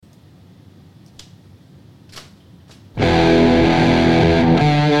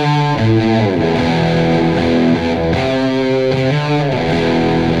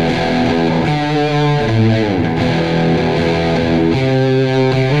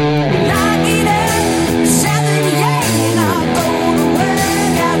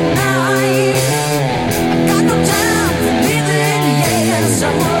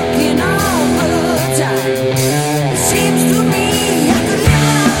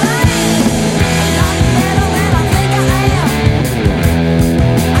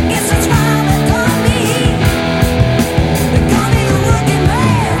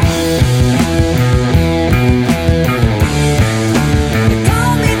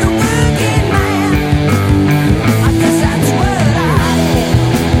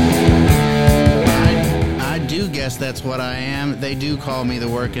what I am. They do call me the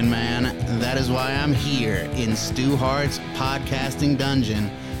working man. That is why I'm here in Stu Hart's podcasting dungeon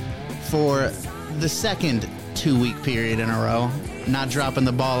for the second 2-week period in a row. Not dropping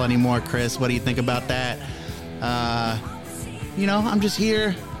the ball anymore, Chris. What do you think about that? I'm just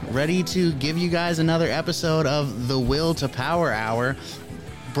here ready to give you guys another episode of the Will to Power Hour,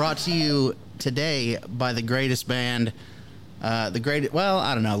 brought to you today by the greatest band. I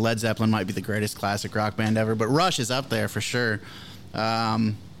don't know. Led Zeppelin might be the greatest classic rock band ever, but Rush is up there for sure.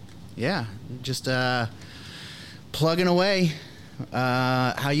 Just plugging away.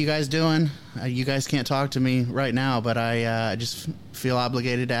 How you guys doing? You guys can't talk to me right now, but I just feel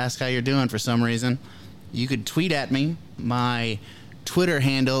obligated to ask how you're doing for some reason. You could tweet at me. My Twitter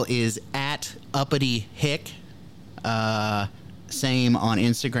handle is @UppityHick. Same on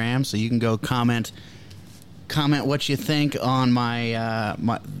Instagram, so you can go comment what you think on my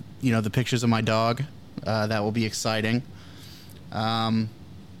the pictures of my dog. That will be exciting.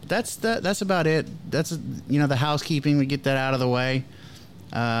 That's about it. That's the housekeeping. We get that out of the way.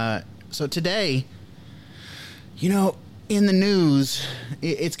 So today, in the news,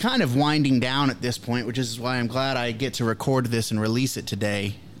 it's kind of winding down at this point, which is why I'm glad I get to record this and release it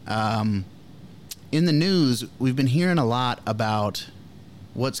today. In the news, we've been hearing a lot about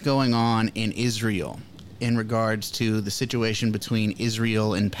what's going on in Israel in regards to the situation between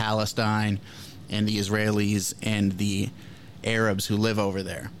Israel and Palestine and the Israelis and the Arabs who live over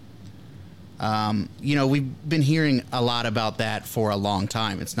there. We've been hearing a lot about that for a long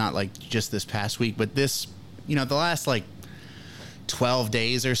time. It's not like just this past week, but the last 12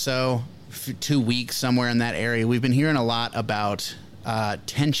 days or so, 2 weeks, somewhere in that area, we've been hearing a lot about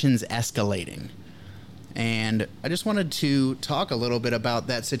tensions escalating. And I just wanted to talk a little bit about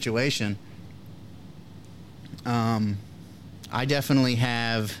that situation. I definitely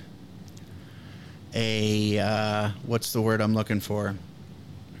have what's the word I'm looking for?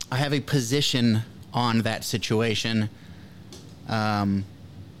 I have a position on that situation, and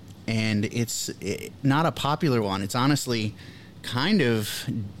it's not a popular one. It's honestly kind of,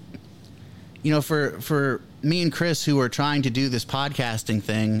 for me and Chris, who are trying to do this podcasting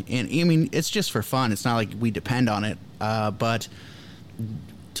thing, and I mean, it's just for fun. It's not like we depend on it, but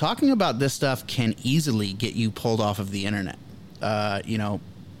talking about this stuff can easily get you pulled off of the internet.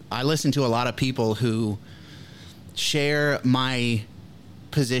 I listen to a lot of people who share my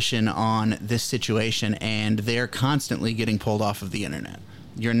position on this situation, and they're constantly getting pulled off of the internet.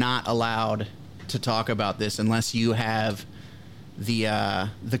 You're not allowed to talk about this unless you have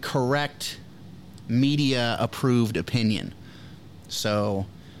the correct media approved opinion. So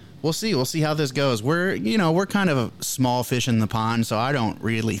we'll see how this goes. We're kind of a small fish in the pond, so I don't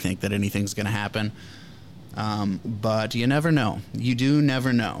really think that anything's going to happen. But you never know. You do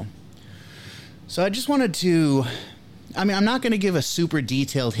never know. So I just wanted to, I'm not going to give a super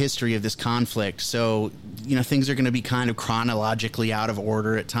detailed history of this conflict. So, things are going to be kind of chronologically out of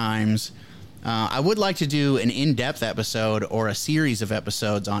order at times. I would like to do an in-depth episode or a series of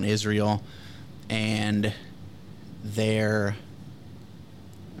episodes on Israel and their,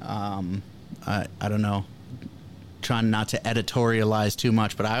 I don't know, trying not to editorialize too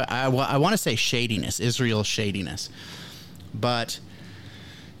much, but I want to say shadiness, Israel's shadiness. But,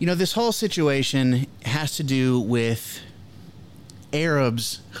 this whole situation has to do with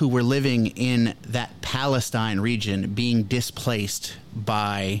Arabs who were living in that Palestine region being displaced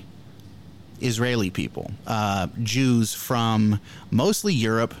by Israeli people, Jews from mostly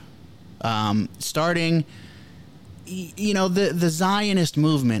Europe, starting. The Zionist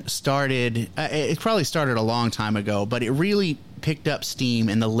movement started, it probably started a long time ago, but it really picked up steam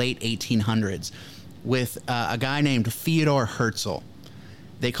in the late 1800s with a guy named Theodor Herzl.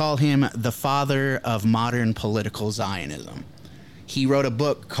 They call him the father of modern political Zionism. He wrote a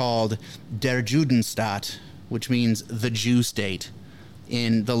book called Der Judenstaat, which means the Jew state,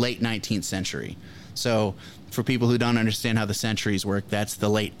 in the late 19th century. So for people who don't understand how the centuries work, that's the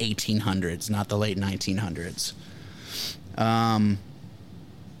late 1800s, not the late 1900s. A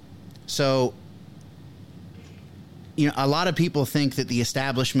lot of people think that the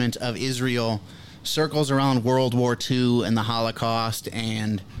establishment of Israel circles around World War II and the Holocaust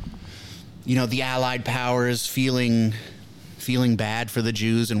and, the Allied powers feeling bad for the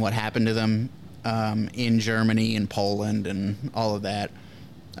Jews and what happened to them in Germany and Poland and all of that.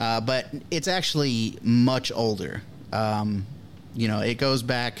 But it's actually much older. It goes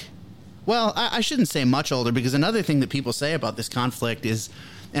back. Well, I shouldn't say much older, because another thing that people say about this conflict is,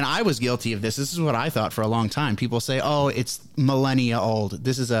 and I was guilty of this, this is what I thought for a long time. People say, oh, it's millennia old.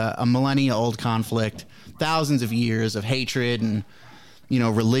 This is a millennia old conflict, thousands of years of hatred and,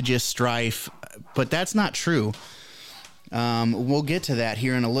 religious strife. But that's not true. We'll get to that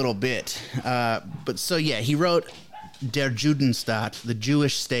here in a little bit. But so, yeah, he wrote Der Judenstaat, the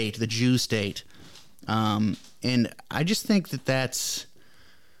Jewish state, the Jew state. And I just think that that's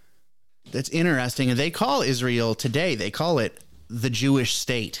interesting. And they call Israel today, they call it the Jewish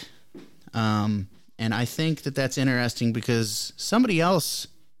state. And I think that that's interesting because somebody else,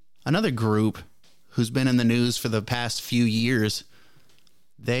 another group who's been in the news for the past few years,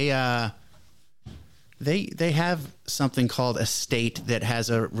 they have something called a state that has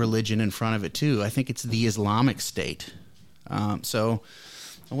a religion in front of it too. I think it's the Islamic State. So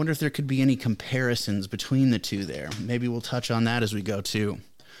I wonder if there could be any comparisons between the two there. Maybe we'll touch on that as we go too.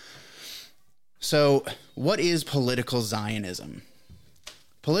 So what is political Zionism?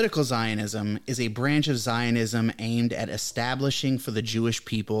 Political Zionism is a branch of Zionism aimed at establishing for the Jewish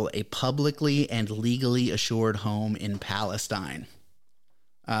people a publicly and legally assured home in Palestine.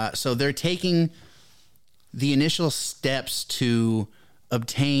 So they're taking the initial steps to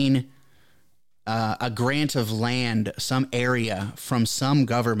obtain a grant of land, some area from some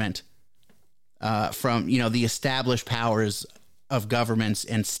government, from, the established powers of governments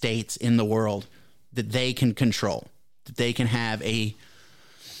and states in the world that they can control, that they can have a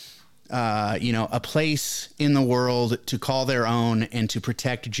place in the world to call their own and to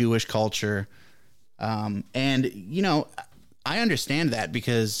protect Jewish culture. I understand that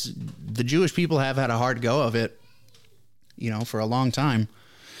because the Jewish people have had a hard go of it, for a long time.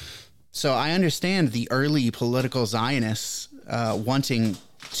 So I understand the early political Zionists wanting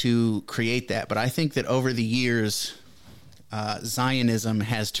to create that. But I think that over the years, Zionism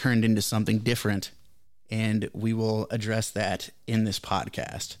has turned into something different, and we will address that in this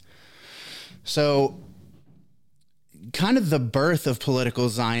podcast. So kind of the birth of political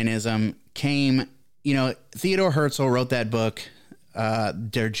Zionism came, Theodor Herzl wrote that book,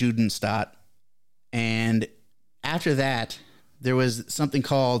 Der Judenstaat. And after that, there was something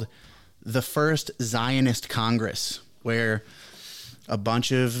called the First Zionist Congress, where a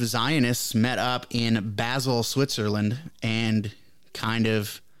bunch of Zionists met up in Basel, Switzerland, and kind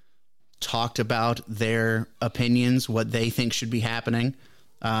of talked about their opinions, what they think should be happening,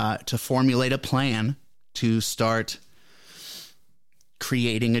 to formulate a plan to start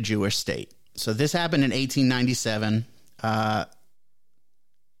creating a Jewish state. So this happened in 1897.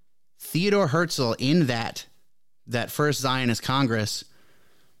 Theodor Herzl, in that first Zionist Congress,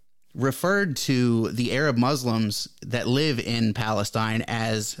 referred to the Arab Muslims that live in Palestine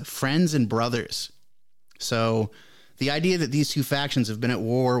as friends and brothers. So the idea that these two factions have been at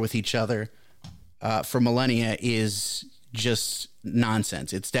war with each other for millennia is just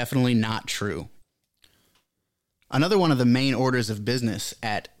nonsense. It's definitely not true. Another one of the main orders of business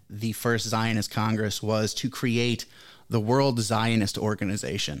at the First Zionist Congress was to create the World Zionist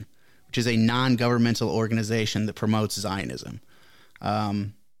Organization, which is a non-governmental organization that promotes Zionism,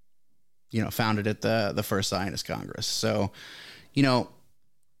 founded at the First Zionist Congress. So,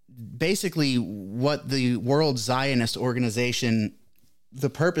 basically what the World Zionist Organization, the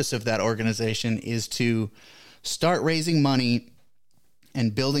purpose of that organization is to start raising money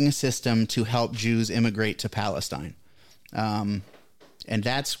and building a system to help Jews immigrate to Palestine. And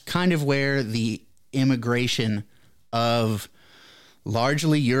that's kind of where the immigration of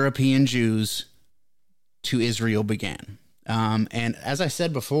largely European Jews to Israel began. And as I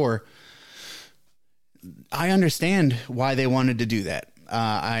said before, I understand why they wanted to do that.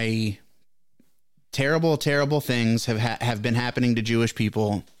 Terrible things have been happening to Jewish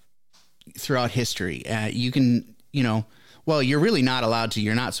people throughout history. You're really not allowed to.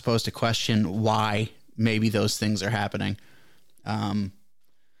 You're not supposed to question why maybe those things are happening.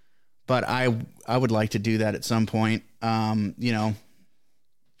 But I would like to do that at some point. I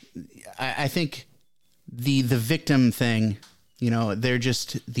think the victim thing, they're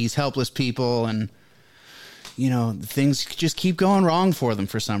just these helpless people, and things just keep going wrong for them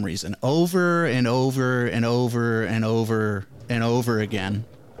for some reason, over and over and over and over and over again.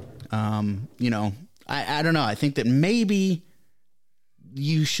 I don't know. I think that maybe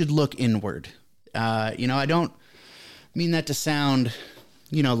you should look inward. I don't mean that to sound,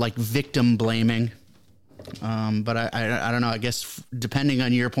 like victim blaming. But I don't know. I guess depending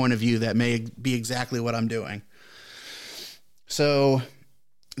on your point of view, that may be exactly what I'm doing. So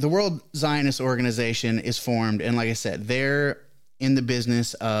the World Zionist Organization is formed. And like I said, they're in the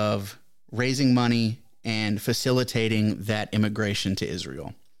business of raising money and facilitating that immigration to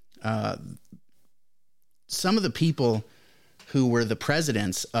Israel. Some of the people who were the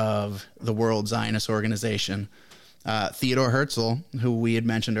presidents of the World Zionist Organization, Theodor Herzl, who we had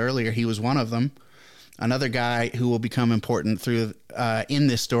mentioned earlier, he was one of them. another guy who will become important through in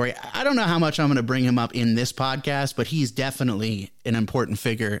this story. I don't know how much I'm going to bring him up in this podcast, but he's definitely an important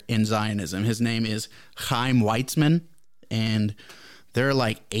figure in Zionism. His name is Chaim Weizmann, and there are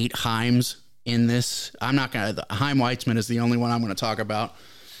like 8 Chaims in this. I'm not going to... Chaim Weizmann is the only one I'm going to talk about.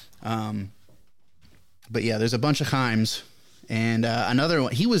 But yeah, there's a bunch of Chaims. And another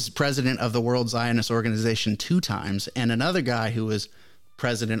one, he was president of the World Zionist Organization 2 times. And another guy who was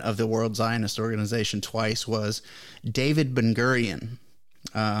president of the World Zionist Organization twice was David Ben-Gurion.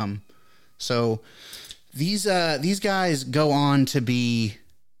 So these guys go on to be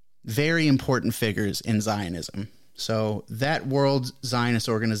very important figures in Zionism. So that World Zionist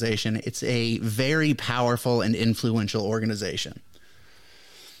Organization, it's a very powerful and influential organization.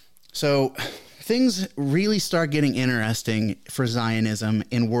 So things really start getting interesting for Zionism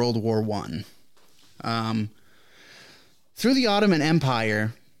in World War I. Through the Ottoman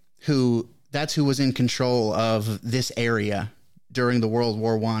Empire, who was in control of this area during the World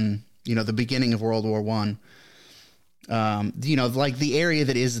War I, the beginning of World War I, like the area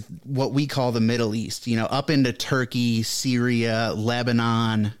that is what we call the Middle East, up into Turkey, Syria,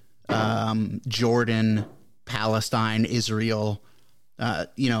 Lebanon, Jordan, Palestine, Israel, the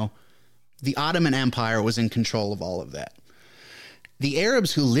Ottoman Empire was in control of all of that. The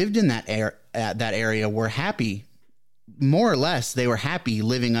Arabs who lived in that area were happy, more or less, they were happy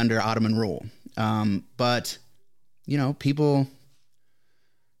living under Ottoman rule. But, people,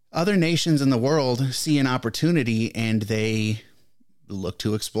 other nations in the world see an opportunity and they look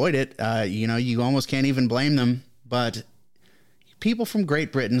to exploit it. You almost can't even blame them. But people from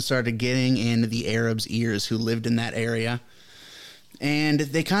Great Britain started getting in the Arabs' ears who lived in that area. And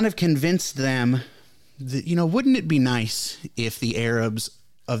they kind of convinced them that, wouldn't it be nice if the Arabs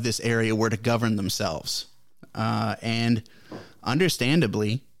of this area were to govern themselves? And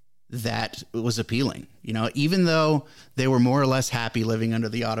understandably, that was appealing. Even though they were more or less happy living under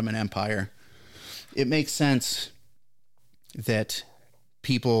the Ottoman Empire, it makes sense that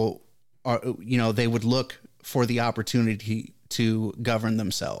people are, they would look for the opportunity to govern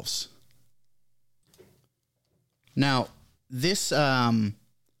themselves. Now, this, this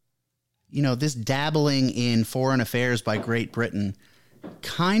dabbling in foreign affairs by Great Britain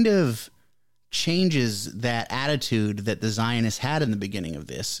kind of changes that attitude that the Zionists had in the beginning of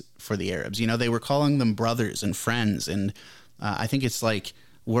this for the Arabs. They were calling them brothers and friends. And I think it's like,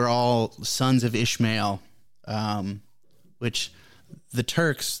 we're all sons of Ishmael, which the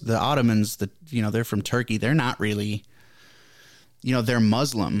Turks, the Ottomans, they're from Turkey. They're not really, they're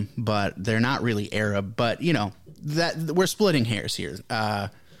Muslim, but they're not really Arab. But, that we're splitting hairs here.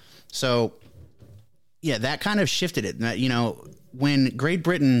 So, yeah, that kind of shifted it. When Great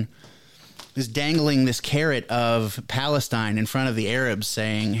Britain is dangling this carrot of Palestine in front of the Arabs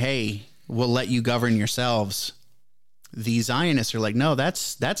saying, hey, we'll let you govern yourselves, the Zionists are like, no,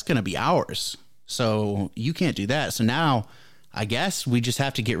 that's going to be ours. So you can't do that. So now I guess we just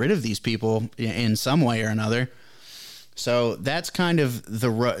have to get rid of these people in some way or another. So that's kind of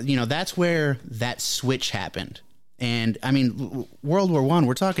that's where that switch happened. And I mean, World War I,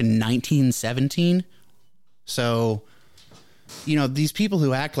 we're talking 1917. So, these people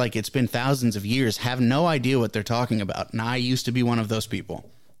who act like it's been thousands of years have no idea what they're talking about. And I used to be one of those people.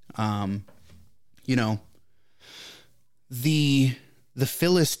 The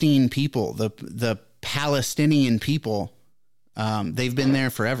Philistine people, the Palestinian people, they've been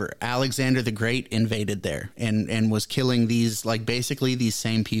there forever. Alexander the Great invaded there and was killing basically these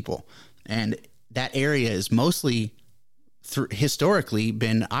same people. And that area is mostly historically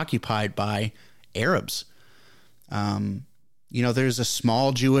been occupied by Arabs. There's a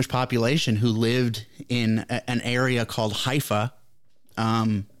small Jewish population who lived in an area called Haifa.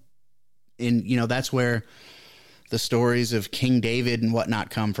 That's where the stories of King David and whatnot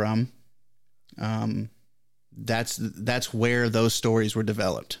come from. That's where those stories were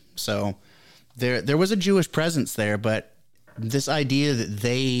developed. So there was a Jewish presence there, but this idea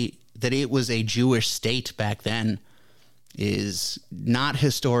that it was a Jewish state back then is not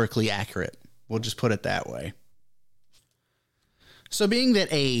historically accurate. We'll just put it that way. So being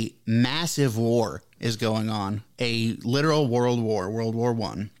that a massive war is going on, a literal world war, World War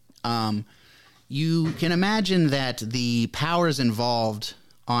I, you can imagine that the powers involved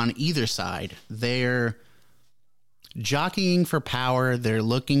on either side, they're jockeying for power. They're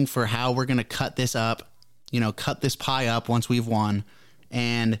looking for how we're going to cut this up, cut this pie up once we've won.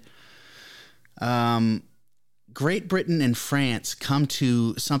 And Great Britain and France come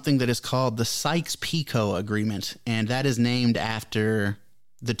to something that is called the Sykes-Picot Agreement, and that is named after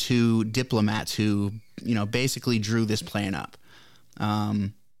the two diplomats who, basically drew this plan up.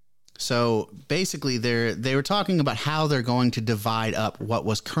 So basically, they were talking about how they're going to divide up what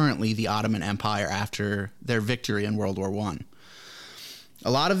was currently the Ottoman Empire after their victory in World War One. A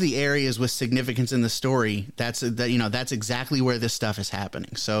lot of the areas with significance in the story, that's exactly where this stuff is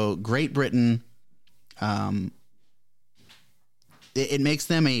happening. So Great Britain, it makes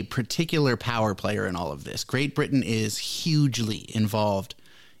them a particular power player in all of this. Great Britain is hugely involved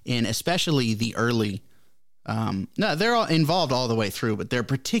in especially the early. No, they're all involved all the way through, but they're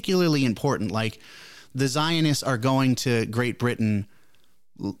particularly important. Like the Zionists are going to Great Britain,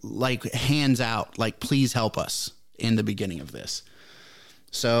 like hands out, like, please help us in the beginning of this.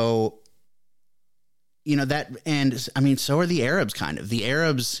 So, that, and I mean, so are the Arabs kind of. The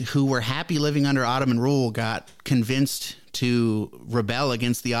Arabs who were happy living under Ottoman rule got convinced to rebel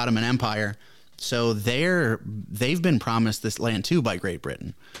against the Ottoman Empire. So they've been promised this land too by Great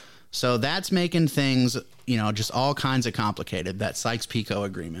Britain. So that's making things, just all kinds of complicated, that Sykes-Picot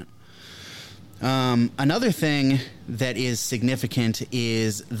Agreement. Another thing that is significant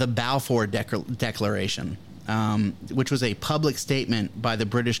is the Balfour Declaration, which was a public statement by the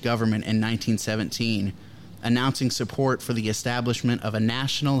British government in 1917 announcing support for the establishment of a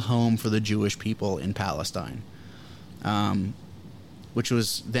national home for the Jewish people in Palestine, which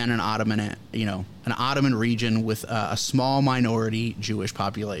was then an Ottoman region with a small minority Jewish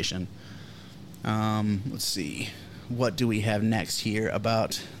population. Let's see. What do we have next here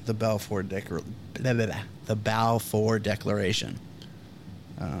about the Balfour Declaration?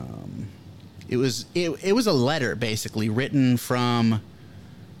 It was a letter basically written from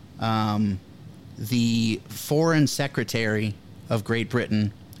the Foreign Secretary of Great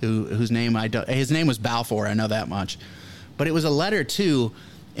Britain, his name was Balfour. I know that much. But it was a letter too,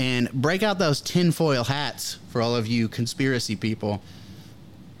 and break out those tinfoil hats for all of you conspiracy people.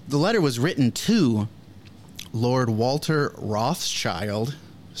 The letter was written to Lord Walter Rothschild,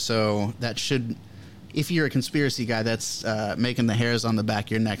 so that should, if you're a conspiracy guy, that's making the hairs on the back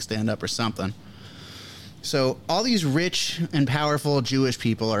of your neck stand up or something. So all these rich and powerful Jewish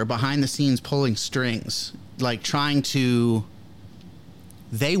people are behind the scenes pulling strings, like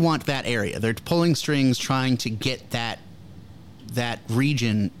they want that area. They're pulling strings trying to get that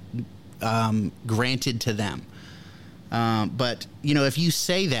region granted to them. But, if you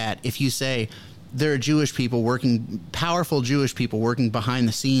say there are Jewish people powerful Jewish people working behind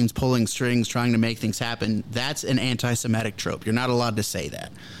the scenes, pulling strings, trying to make things happen, that's an anti-Semitic trope. You're not allowed to say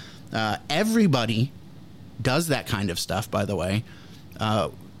that. Everybody does that kind of stuff, by the way.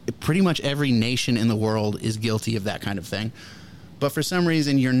 Pretty much every nation in the world is guilty of that kind of thing. But for some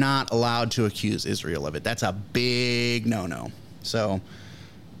reason, you're not allowed to accuse Israel of it. That's a big no-no. So,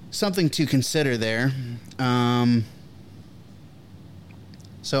 something to consider there.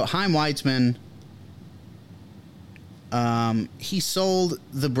 So, Chaim Weizmann, he sold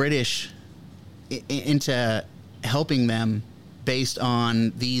the British into helping them based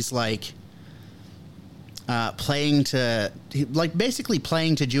on these, basically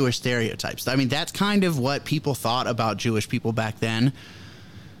playing to Jewish stereotypes. I mean, that's kind of what people thought about Jewish people back then.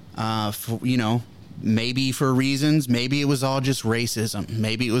 Maybe for reasons, maybe it was all just racism.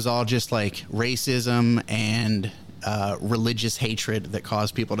 Maybe it was all just racism and religious hatred that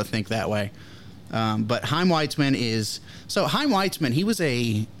caused people to think that way. But Chaim Weizmann he was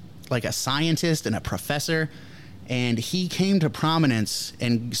a scientist and a professor, and he came to prominence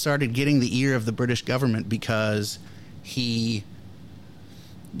and started getting the ear of the British government because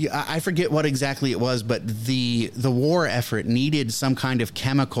I forget what exactly it was, but the war effort needed some kind of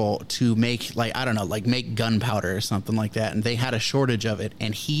chemical to make, make gunpowder or something like that, and they had a shortage of it,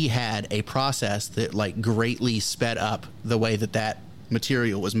 and he had a process that greatly sped up the way that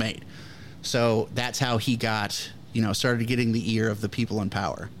material was made. So that's how he got, started getting the ear of the people in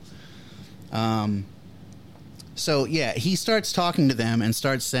power. So yeah, he starts talking to them and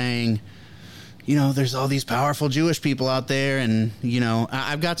starts saying, there's all these powerful Jewish people out there, and,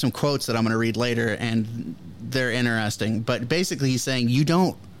 I've got some quotes that I'm going to read later, and they're interesting. But basically he's saying, you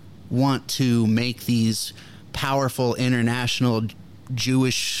don't want to make these powerful international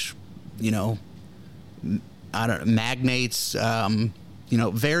Jewish, magnates,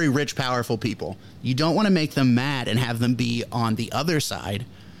 very rich, powerful people. You don't want to make them mad and have them be on the other side.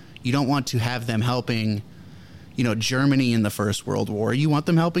 You don't want to have them helping Germany in the First World War. You want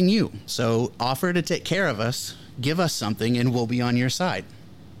them helping you. So offer to take care of us, give us something, and we'll be on your side.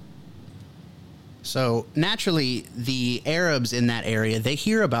 So naturally, the Arabs in that area, they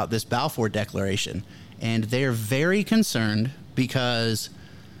hear about this Balfour Declaration, and they're very concerned because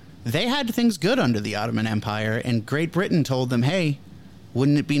they had things good under the Ottoman Empire, and Great Britain told them, hey,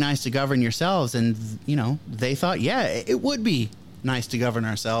 wouldn't it be nice to govern yourselves? And, they thought, yeah, it would be. nice to govern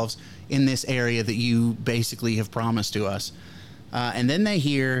ourselves in this area that you basically have promised to us. And then they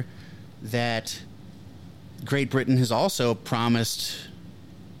hear that Great Britain has also promised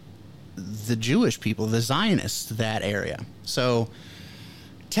the Jewish people, the Zionists, that area. So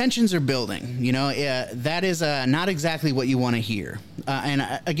tensions are building. That is not exactly what you want to hear.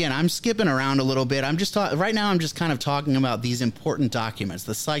 Again, I'm skipping around a little bit. Right now I'm just kind of talking about these important documents: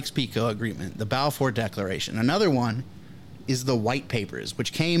 the Sykes-Picot Agreement, the Balfour Declaration. Another one is the White Papers,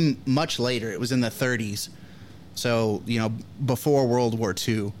 which came much later. It was in the 30s, so before World War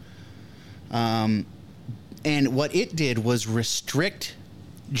II. And what it did was restrict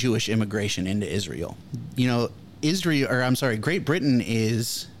Jewish immigration into Israel. Great Britain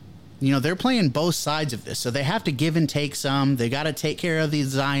is, they're playing both sides of this. So they have to give and take some. They got to take care of the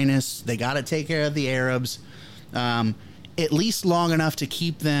Zionists. They got to take care of the Arabs, at least long enough to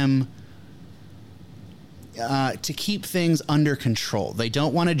keep them, to keep things under control. They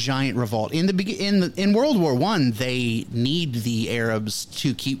don't want a giant revolt. In World War I, they need the Arabs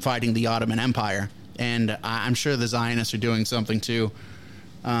to keep fighting the Ottoman Empire. And I'm sure the Zionists are doing something too.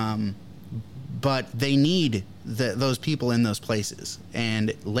 But they need those people in those places.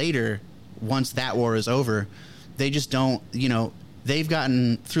 And later, once that war is over, they just don't, they've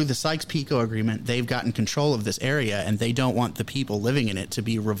gotten, through the Sykes-Picot Agreement, they've gotten control of this area, and they don't want the people living in it to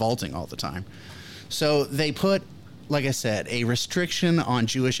be revolting all the time. So they put, like I said, a restriction on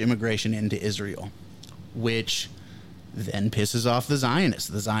Jewish immigration into Israel, which then pisses off the Zionists.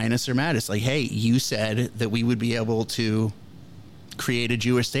 The Zionists are mad. It's like, hey, you said that we would be able to create a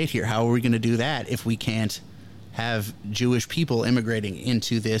Jewish state here. How are we going to do that if we can't have Jewish people immigrating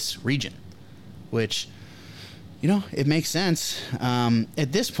into this region? Which, it makes sense.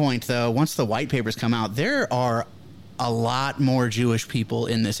 At this point, though, once the White Papers come out, there are a lot more Jewish people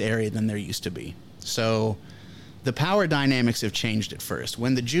in this area than there used to be. So the power dynamics have changed at first.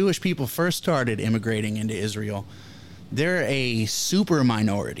 When the Jewish people first started immigrating into Israel, they're a super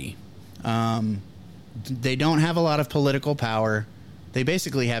minority. They don't have a lot of political power. They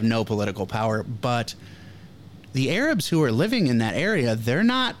basically have no political power. But the Arabs who are living in that area, they're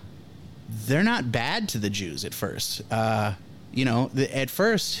not bad to the Jews at first. At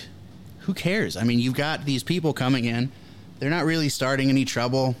first, who cares? I mean, you've got these people coming in. They're not really starting any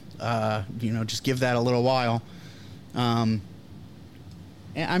trouble. Just give that a little while. I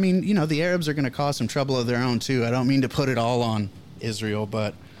mean, the Arabs are going to cause some trouble of their own, too. I don't mean to put it all on Israel,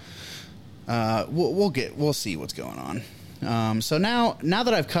 but we'll see what's going on. So now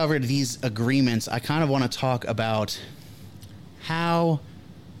that I've covered these agreements, I kind of want to talk about how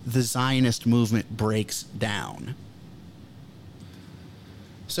the Zionist movement breaks down.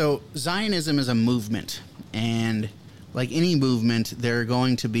 So Zionism is a movement, and like any movement, there are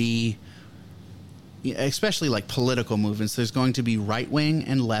going to be, especially like political movements, there's going to be right-wing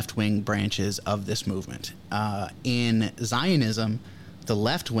and left-wing branches of this movement. In Zionism, the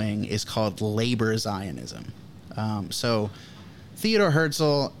left wing is called labor Zionism. So Theodor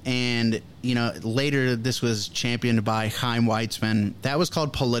Herzl, and later this was championed by Chaim Weizmann, that was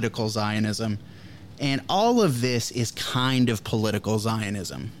called political Zionism. And all of this is kind of political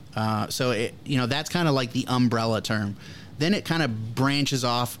Zionism. So that's kind of like the umbrella term. Then it kind of branches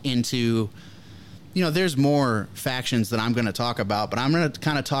off into, there's more factions that I'm going to talk about, but I'm going to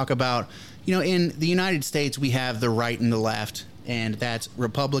kind of talk about, in the United States, we have the right and the left, and that's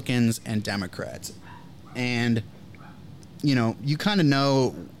Republicans and Democrats. And, you kind of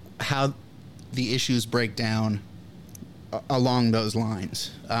know how the issues break down along those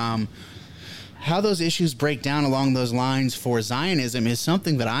lines. How those issues break down along those lines for Zionism is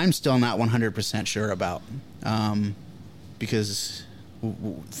something that I'm still not 100% sure about. Because,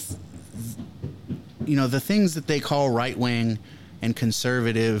 the things that they call right-wing and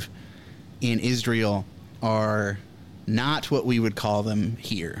conservative in Israel are not what we would call them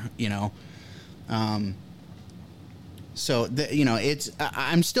here, So, it's,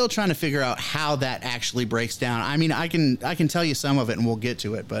 I'm still trying to figure out how that actually breaks down. I mean, I can tell you some of it and we'll get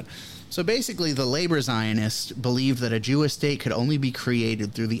to it, but so basically the labor Zionists believed that a Jewish state could only be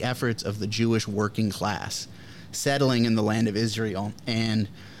created through the efforts of the Jewish working class settling in the land of Israel and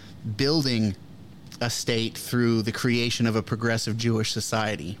building a state through the creation of a progressive Jewish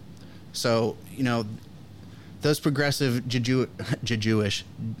society. So, those progressive Jewish,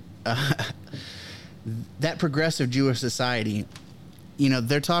 that progressive Jewish society,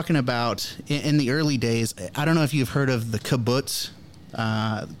 they're talking about in the early days. I don't know if you've heard of the kibbutz.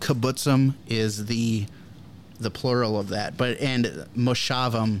 Kibbutzim is the plural of that, and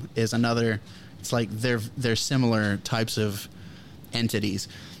moshavim is another. It's like they're similar types of entities,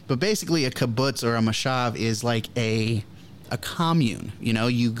 but basically a kibbutz or a moshav is like a a commune. You know,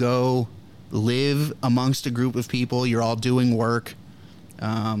 you go live amongst a group of people. You're all doing work.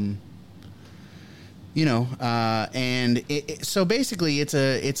 So basically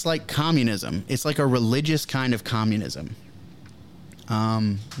it's like communism. It's like a religious kind of communism.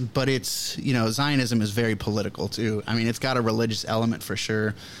 But it's, Zionism is very political too. I mean, it's got a religious element for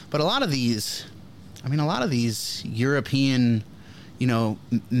sure, but a lot of these European,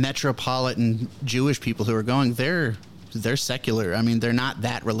 metropolitan Jewish people who are going, they're secular. I mean, they're not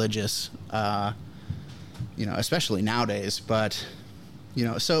that religious, especially nowadays, but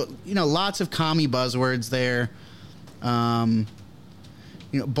lots of commie buzzwords there.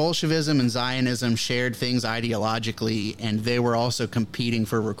 Bolshevism and Zionism shared things ideologically, and they were also competing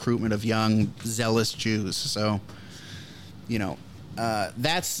for recruitment of young, zealous Jews. So,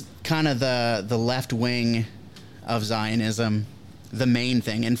 that's kind of the left wing of Zionism, the main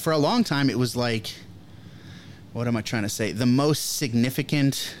thing. And for a long time, it was like, what am I trying to say? The most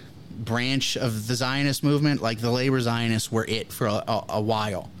significant branch of the Zionist movement, like the labor Zionists were it for a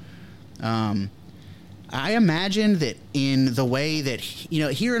while. I imagine that in the way that,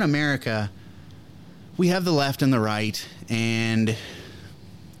 here in America, we have the left and the right, and,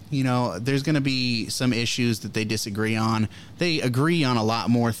 there's going to be some issues that they disagree on. They agree on a lot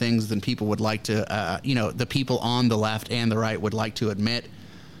more things than people would like to, the people on the left and the right would like to admit.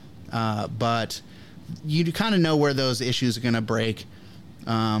 But you kind of know where those issues are going to break.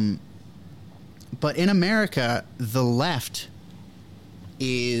 But in America, the left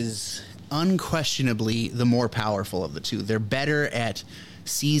is unquestionably the more powerful of the two. They're better at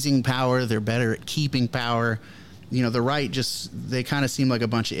seizing power. They're better at keeping power. The right they kind of seem like a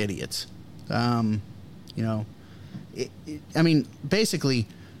bunch of idiots. Basically,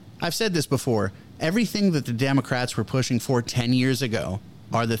 I've said this before. Everything that the Democrats were pushing for 10 years ago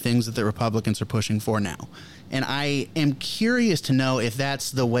are the things that the Republicans are pushing for now. And I am curious to know if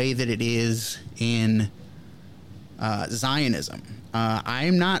that's the way that it is in Zionism.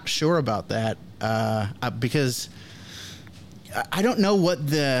 I'm not sure about that because I don't know what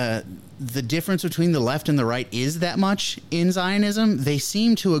the difference between the left and the right is that much in Zionism. They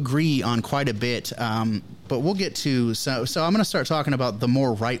seem to agree on quite a bit, but we'll get to... So I'm going to start talking about the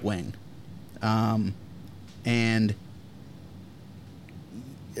more right wing. And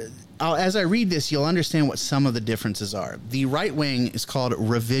as I read this, you'll understand what some of the differences are. The right wing is called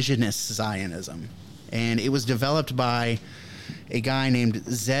revisionist Zionism, and it was developed by a guy named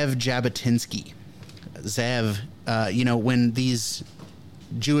Zev Jabotinsky. Zev, when these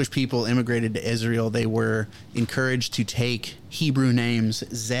Jewish people immigrated to Israel, they were encouraged to take Hebrew names.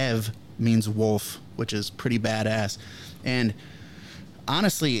 Zev means wolf, which is pretty badass. And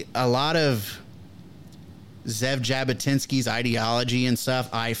honestly, a lot of Zev Jabotinsky's ideology and stuff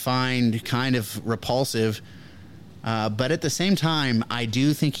I find kind of repulsive. But at the same time, I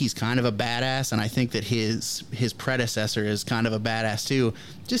do think he's kind of a badass, and I think that his predecessor is kind of a badass too,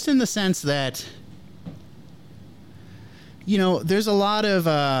 just in the sense that, there's a lot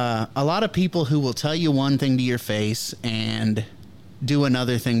of people who will tell you one thing to your face and do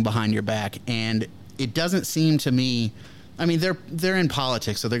another thing behind your back, and it doesn't seem to me. I mean, they're in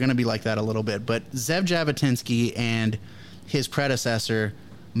politics, so they're going to be like that a little bit. But Zev Jabotinsky and his predecessor,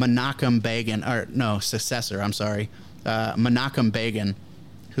 Menachem Begin, Menachem Begin,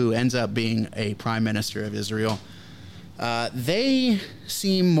 who ends up being a prime minister of Israel, they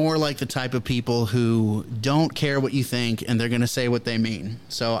seem more like the type of people who don't care what you think, and they're going to say what they mean.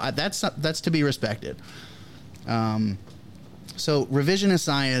 So that's to be respected. So revisionist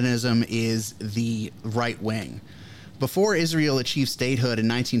Zionism is the right wing. Before Israel achieved statehood in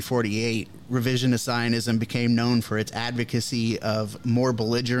 1948, revisionist Zionism became known for its advocacy of more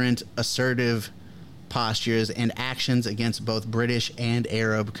belligerent, assertive postures and actions against both British and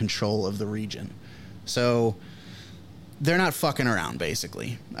Arab control of the region. So they're not fucking around,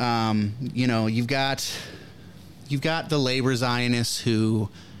 basically. You've got the labor Zionists who,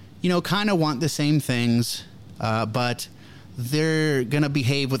 kind of want the same things, but they're going to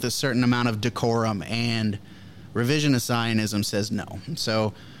behave with a certain amount of decorum, and revisionist Zionism says no.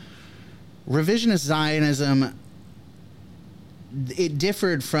 So revisionist Zionism, it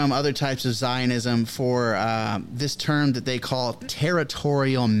differed from other types of Zionism for this term that they call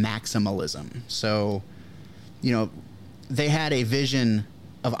territorial maximalism. So, they had a vision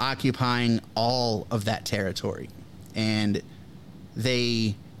of occupying all of that territory, and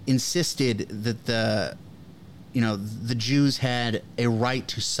they insisted that the Jews had a right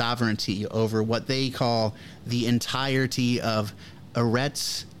to sovereignty over what they call the entirety of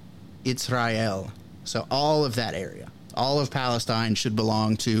Eretz Israel. So all of that area, all of Palestine should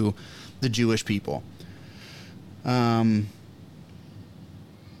belong to the Jewish people.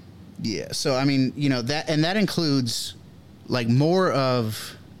 Yeah. So, I mean, you know, that includes like more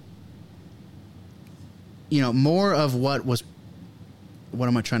of what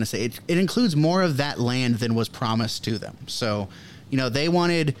am I trying to say? It includes more of that land than was promised to them. So, you know, they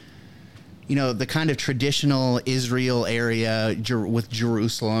wanted, you know, the kind of traditional Israel area with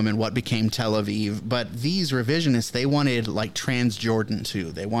Jerusalem and what became Tel Aviv. But these revisionists, they wanted like Transjordan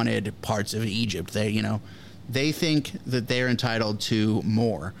too. They wanted parts of Egypt. They think that they're entitled to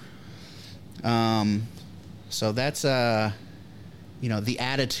more. So that's, you know, the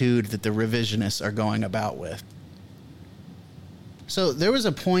attitude that the revisionists are going about with. So there was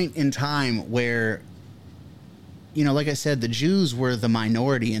a point in time where, you know, like I said, the Jews were the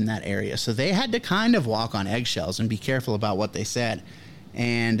minority in that area. So they had to kind of walk on eggshells and be careful about what they said.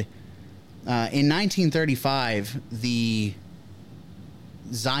 And in 1935, the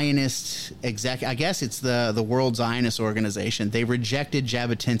Zionist I guess it's the World Zionist Organization, they rejected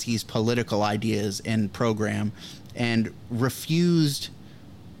Jabotinsky's political ideas and program and refused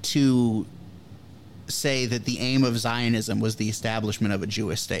to say that the aim of Zionism was the establishment of a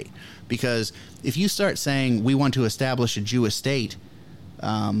Jewish state. Because if you start saying we want to establish a Jewish state,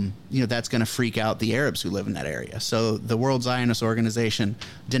 you know, that's going to freak out the Arabs who live in that area. So the World Zionist Organization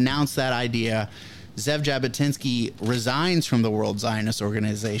denounced that idea. Zev Jabotinsky resigns from the World Zionist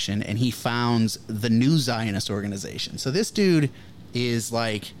Organization and he founds the New Zionist Organization. So this dude is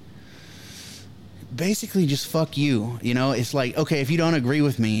like, basically just fuck you. You know, it's like, okay, if you don't agree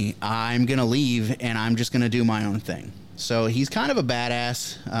with me, I'm going to leave and I'm just going to do my own thing. So he's kind of a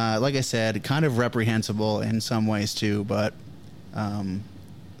badass. Like I said, kind of reprehensible in some ways too, but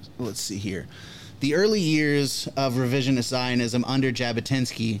let's see here. The early years of revisionist Zionism under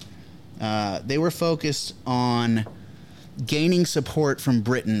Jabotinsky, they were focused on gaining support from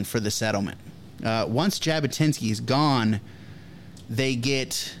Britain for the settlement. Once Jabotinsky is gone, they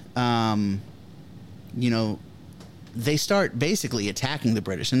get... you know, they start basically attacking the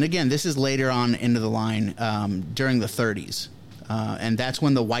British. And again, this is later on into the line during the 30s. And that's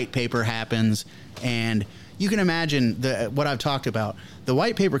when the white paper happens. And you can imagine what I've talked about. The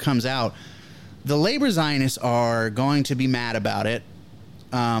white paper comes out. The labor Zionists are going to be mad about it,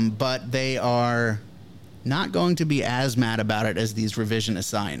 but they are not going to be as mad about it as these revisionist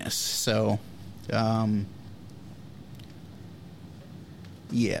Zionists. So,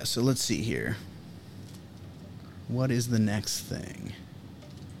 yeah, so let's see here. What is the next thing?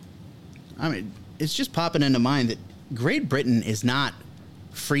 I mean, it's just popping into mind that Great Britain is not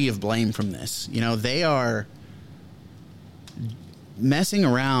free of blame from this. You know, they are messing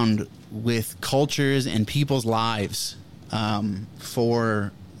around with cultures and people's lives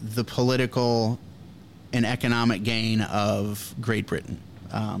for the political and economic gain of Great Britain.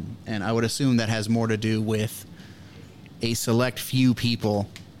 And I would assume that has more to do with a select few people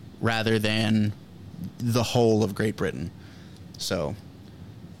rather than the whole of Great Britain. So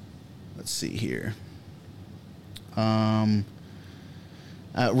let's see here.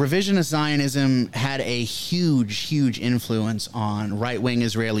 Revisionist Zionism had a huge influence on right-wing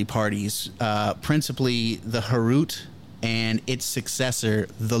Israeli parties, principally the Herut and its successor,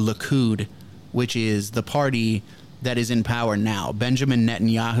 the Likud, which is the party that is in power now. Benjamin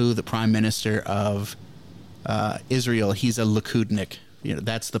Netanyahu, the prime minister of Israel, he's a Likudnik. You know,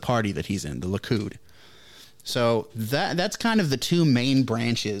 that's the party that he's in, the Likud. So that's kind of the two main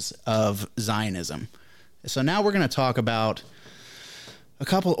branches of Zionism. So now we're going to talk about a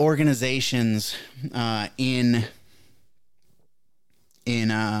couple organizations in you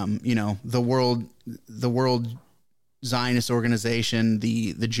know, the World Zionist Organization,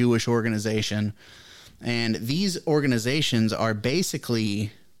 the Jewish organization, and these organizations are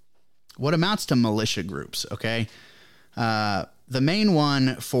basically what amounts to militia groups. Okay. The main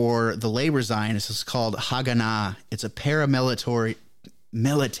one for the labor Zionists is called Haganah. It's a paramilitary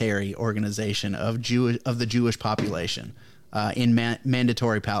organization of the Jewish population in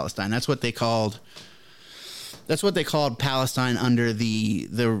mandatory Palestine. That's what they called Palestine under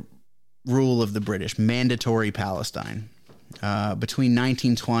the rule of the British, mandatory Palestine, between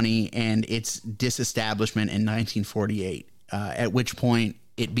 1920 and its disestablishment in 1948, at which point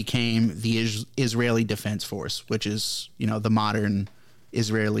it became the Israeli Defense Force, which is, you know, the modern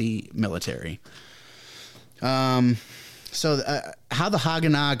Israeli military. So how the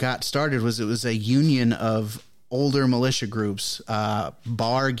Haganah got started was it was a union of older militia groups. Bar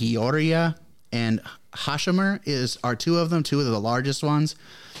Giora and Hashomer are two of them, two of the largest ones.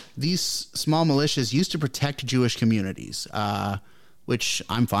 These small militias used to protect Jewish communities, which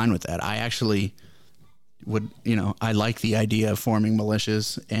I'm fine with that. I actually would, you know, I like the idea of forming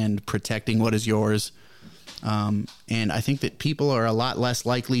militias and protecting what is yours. And I think that people are a lot less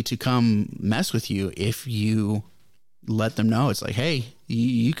likely to come mess with you if you let them know. It's like, hey,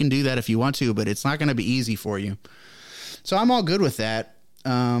 you can do that if you want to, but it's not going to be easy for you. So I'm all good with that.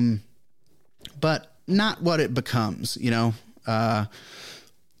 But not what it becomes, you know?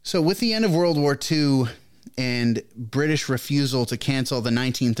 So with the end of World War II and British refusal to cancel the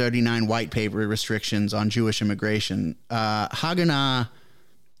 1939 White Paper restrictions on Jewish immigration, Haganah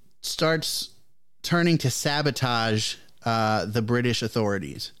starts turning to sabotage the British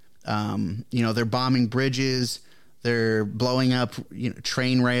authorities. You know, they're bombing bridges, they're blowing up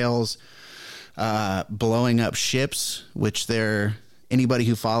train rails, blowing up ships, which anybody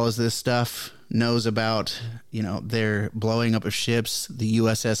who follows this stuff knows about. You know, they're blowing up of ships, the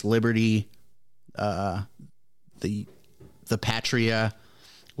USS Liberty, the Patria,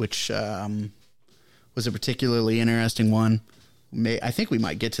 which was a particularly interesting one. I think we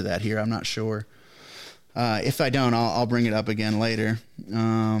might get to that here. I'm not sure. If I don't, I'll bring it up again later.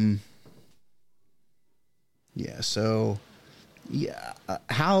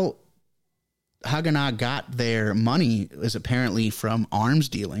 How Haganah got their money was apparently from arms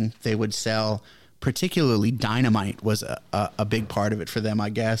dealing. They would sell, particularly dynamite was a big part of it for them, I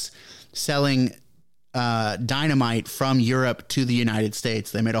guess. Selling dynamite from Europe to the United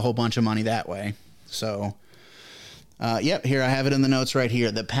States. They made a whole bunch of money that way. So, here I have it in the notes right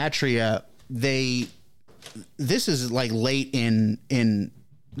here. The Patria, this is like late in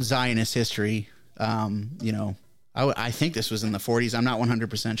Zionist history. I think this was in the 40s. I'm not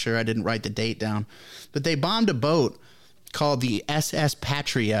 100% sure. I didn't write the date down. But they bombed a boat called the SS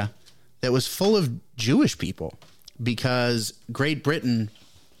Patria that was full of Jewish people because Great Britain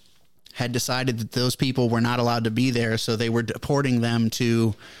had decided that those people were not allowed to be there, so they were deporting them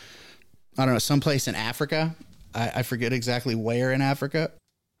to, I don't know, someplace in Africa. I forget exactly where in Africa.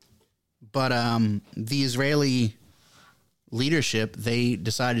 But the Israeli leadership, they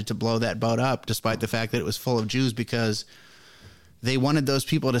decided to blow that boat up despite the fact that it was full of Jews because they wanted those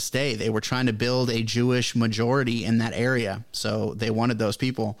people to stay. They were trying to build a Jewish majority in that area, so they wanted those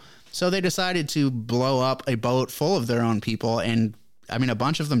people. So they decided to blow up a boat full of their own people, and I mean, a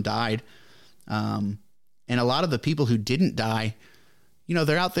bunch of them died. And a lot of the people who didn't die,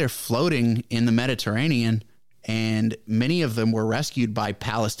 they're out there floating in the Mediterranean, and many of them were rescued by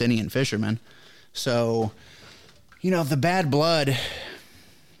Palestinian fishermen. So, the bad blood,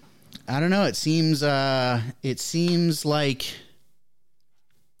 I don't know. It seems like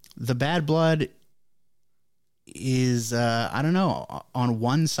the bad blood is, I don't know, on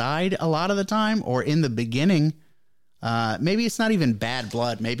one side a lot of the time, or in the beginning. Maybe it's not even bad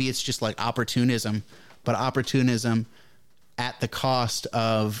blood. Maybe it's just like opportunism, but opportunism at the cost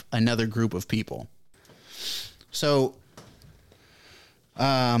of another group of people. So, like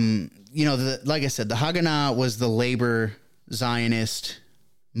I said, the Haganah was the labor Zionist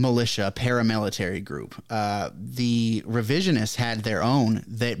militia paramilitary group. The revisionists had their own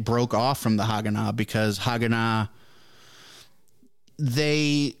that broke off from the Haganah because Haganah,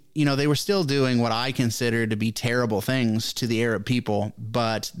 they were still doing what I consider to be terrible things to the Arab people,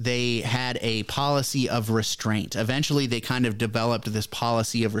 but they had a policy of restraint. Eventually, they kind of developed this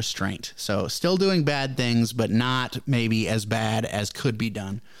policy of restraint. So still doing bad things, but not maybe as bad as could be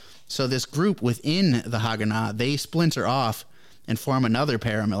done. So this group within the Haganah, they splinter off and form another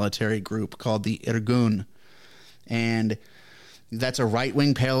paramilitary group called the Irgun. And that's a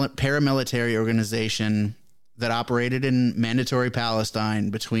right-wing paramilitary organization that operated in Mandatory Palestine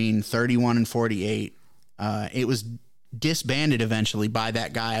between 31 and 48. It was disbanded eventually by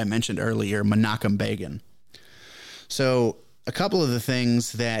that guy I mentioned earlier, Menachem Begin. So a couple of the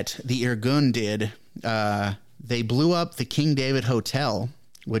things that the Irgun did, they blew up the King David Hotel,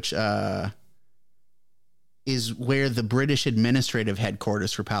 which is where the British administrative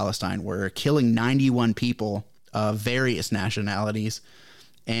headquarters for Palestine were, killing 91 people of various nationalities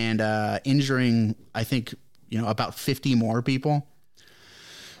and injuring, I think, about 50 more people.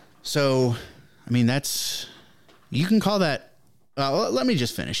 So, I mean, you can call that, let me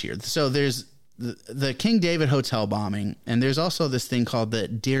just finish here. So there's the King David Hotel bombing, and there's also this thing called the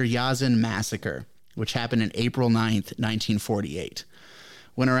Deir Yazin massacre, which happened in April 9th, 1948,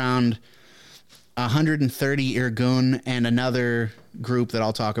 when around 130 Irgun and another group that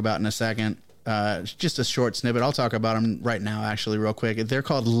I'll talk about in a second, just a short snippet. I'll talk about them right now, actually, real quick. They're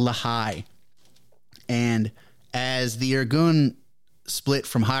called Lahai. And as the Irgun split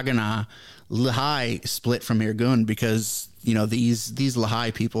from Haganah, Lahai split from Irgun because, these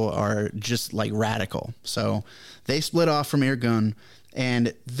Lahai people are just like radical. So they split off from Irgun,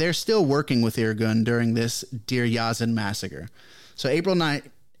 and they're still working with Irgun during this Deir Yazin massacre. So April 9th,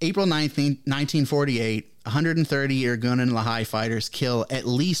 April 19th, 1948, 130 Irgun and Lahai fighters kill at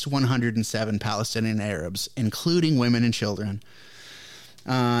least 107 Palestinian Arabs, including women and children.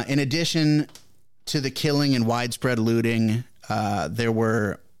 In addition to the killing and widespread looting, there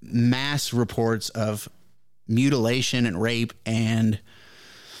were mass reports of mutilation and rape. And,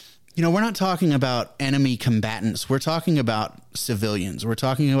 you know, we're not talking about enemy combatants. We're talking about civilians. We're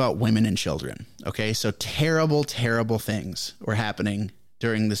talking about women and children. Okay, so terrible, terrible things were happening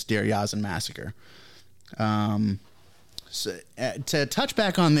during this Deir Yazan massacre. To touch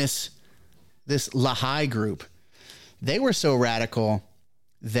back on this Lahai group, they were so radical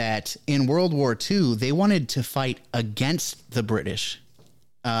that in World War II, they wanted to fight against the British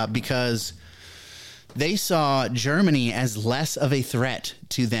because they saw Germany as less of a threat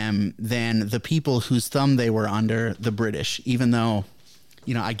to them than the people whose thumb they were under, the British, even though,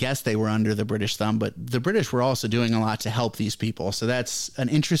 you know, I guess they were under the British thumb, but the British were also doing a lot to help these people. So that's an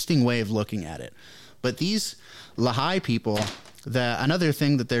interesting way of looking at it. But these Lahai people, another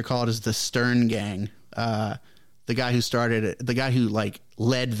thing that they're called is the Stern Gang. The guy who started it, the guy who like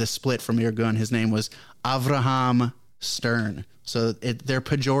led the split from Irgun, his name was Avraham Stern. So they're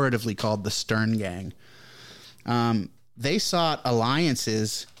pejoratively called the Stern Gang. They sought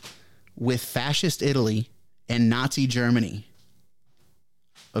alliances with fascist Italy and Nazi Germany.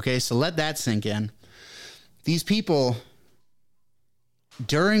 Okay, so let that sink in. These people,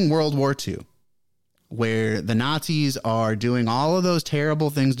 during World War II, where the Nazis are doing all of those terrible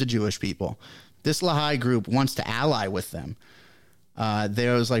things to Jewish people, this Lahai group wants to ally with them.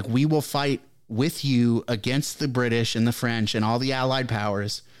 There was like, we will fight with you against the British and the French and all the Allied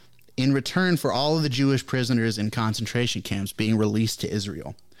powers in return for all of the Jewish prisoners in concentration camps being released to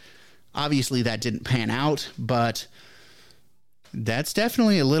Israel. Obviously, that didn't pan out, but that's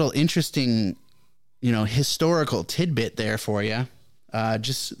definitely a little interesting, you know, historical tidbit there for you.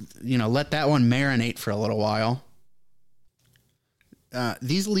 Just, you know, let that one marinate for a little while.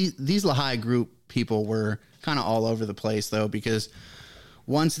 These Lahai group people were kind of all over the place, though, because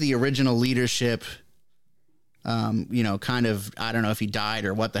once the original leadership, you know, kind of, I don't know if he died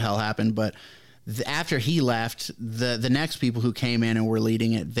or what the hell happened, but after he left, the next people who came in and were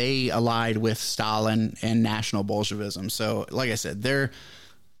leading it, they allied with Stalin and National Bolshevism. So, like I said, they're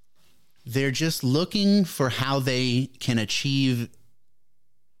just looking for how they can achieve,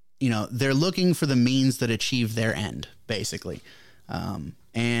 you know, they're looking for the means that achieve their end, basically.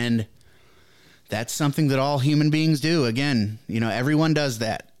 And that's something that all human beings do. Again, you know, everyone does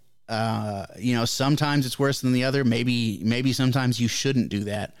that. You know, sometimes it's worse than the other. Maybe sometimes you shouldn't do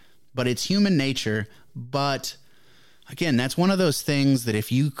that, but it's human nature. But again, that's one of those things that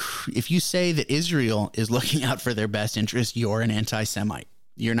if you say that Israel is looking out for their best interest, you're an anti-Semite.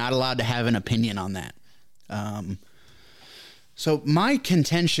 You're not allowed to have an opinion on that. So my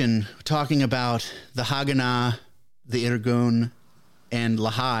contention talking about the Haganah, the Irgun, and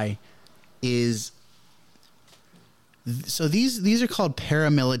Lahai is, so these are called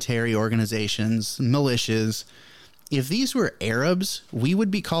paramilitary organizations, militias. If these were Arabs, we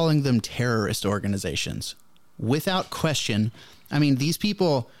would be calling them terrorist organizations without question. I mean, these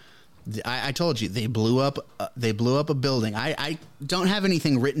people, I told you, they blew up a building. I don't have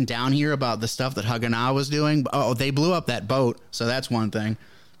anything written down here about the stuff that Haganah was doing. Oh, they blew up that boat. So that's one thing.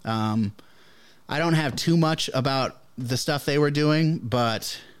 I don't have too much about the stuff they were doing,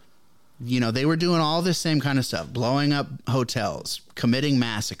 but you know, they were doing all this same kind of stuff, blowing up hotels, committing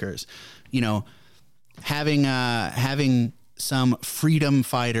massacres, you know, having some freedom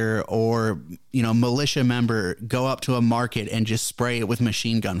fighter or, you know, militia member go up to a market and just spray it with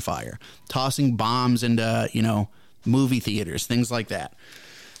machine gun fire, tossing bombs into, you know, movie theaters, things like that.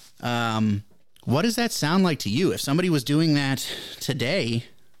 What does that sound like to you? If somebody was doing that today,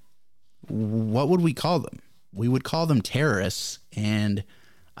 what would we call them? We would call them terrorists, and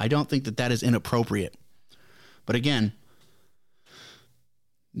I don't think that that is inappropriate. But again,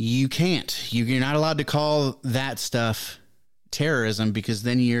 you can't. You're not allowed to call that stuff terrorism because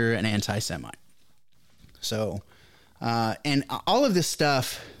then you're an anti-Semite. So, and all of this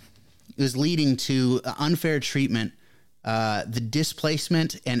stuff is leading to unfair treatment, the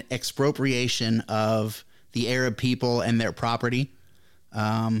displacement and expropriation of the Arab people and their property. You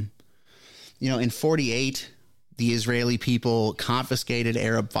know, in 1948, the Israeli people confiscated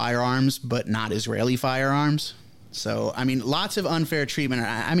Arab firearms, but not Israeli firearms. So, I mean, lots of unfair treatment.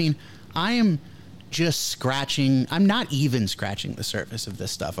 I mean, I am just scratching. I'm not even scratching the surface of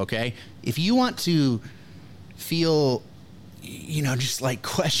this stuff, okay? If you want to feel, you know, just like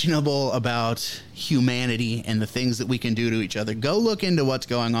questionable about humanity and the things that we can do to each other, go look into what's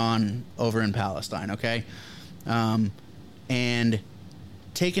going on over in Palestine, okay? And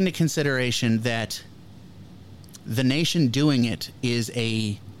take into consideration that the nation doing it is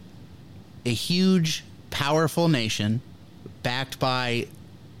a huge, powerful nation backed by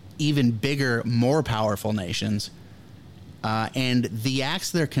even bigger, more powerful nations. And the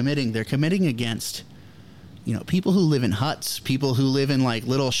acts they're committing against, people who live in huts, people who live in like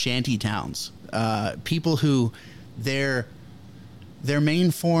little shanty towns, people who their main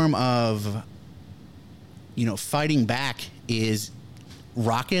form of, fighting back is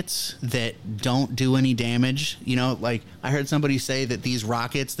rockets that don't do any damage. Like I heard somebody say that these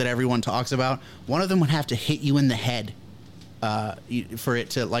rockets that everyone talks about, one of them would have to hit you in the head for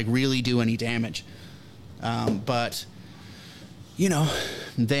it to like really do any damage. But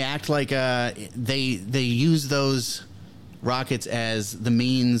they act like they use those rockets as the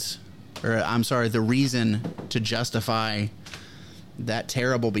means, the reason to justify that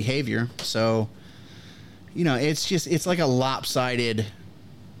terrible behavior. So, it's like a lopsided.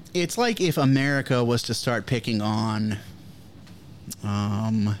 It's like if America was to start picking on,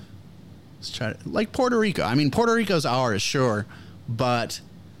 like Puerto Rico. I mean, Puerto Rico's ours, sure, but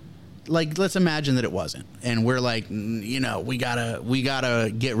like, let's imagine that it wasn't, and we're like, we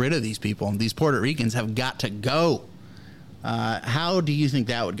gotta get rid of these people. These Puerto Ricans have got to go. How do you think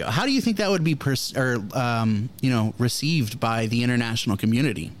that would go? How do you think that would be received by the international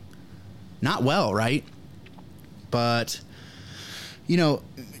community? Not well, right? But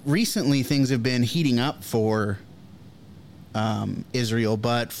recently things have been heating up for Israel,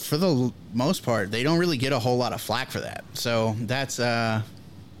 but for the most part, they don't really get a whole lot of flack for that. So that's an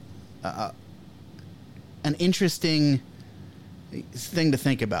interesting thing to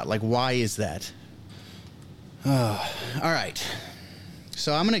think about. Like, why is that? All right.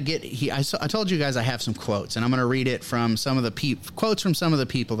 So I'm going to get... I told you guys I have some quotes, and I'm going to read it from some of the quotes from some of the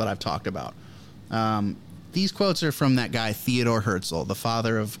people that I've talked about. These quotes are from that guy, Theodor Herzl, the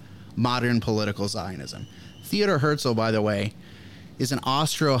father of modern political Zionism. Theodor Herzl, by the way, is an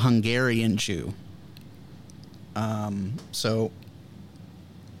Austro-Hungarian Jew. So,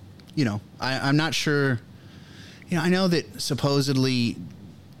 I'm not sure... I know that supposedly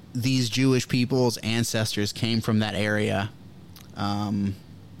these Jewish people's ancestors came from that area. I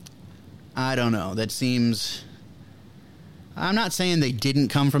don't know. That seems... I'm not saying they didn't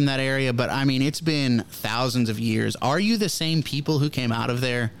come from that area, but I mean, it's been thousands of years. Are you the same people who came out of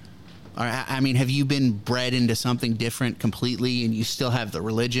there? Or, I mean, have you been bred into something different completely and you still have the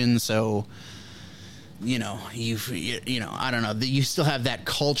religion? So, I don't know. You still have that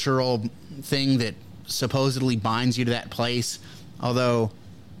cultural thing that supposedly binds you to that place. Although,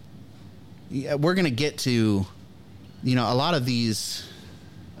 we're going to get to, a lot of these,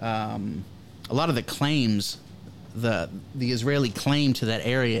 a lot of the claims, the Israeli claim to that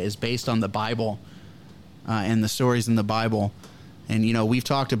area is based on the Bible and the stories in the Bible. And, we've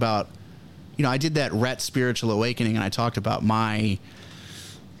talked about, I did that Rhett Spiritual Awakening, and I talked about my,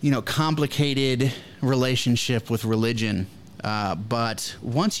 complicated relationship with religion. But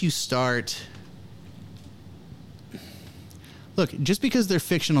once you start... Look, just because they're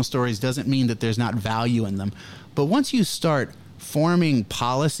fictional stories doesn't mean that there's not value in them. But once you start forming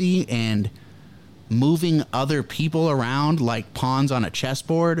policy and moving other people around like pawns on a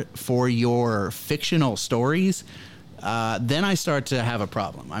chessboard for your fictional stories, then I start to have a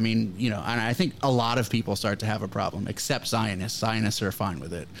problem. I mean, and I think a lot of people start to have a problem, except Zionists. Zionists are fine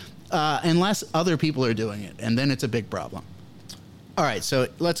with it, unless other people are doing it, and then it's a big problem. All right, so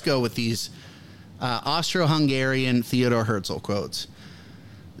let's go with these Austro-Hungarian Theodor Herzl quotes.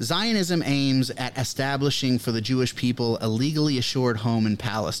 Zionism aims at establishing for the Jewish people a legally assured home in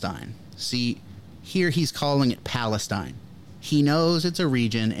Palestine. See, here he's calling it Palestine. He knows it's a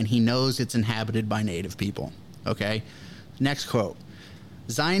region, and he knows it's inhabited by native people. Okay? Next quote.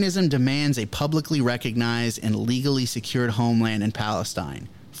 Zionism demands a publicly recognized and legally secured homeland in Palestine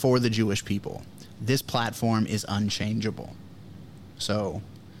for the Jewish people. This platform is unchangeable. So,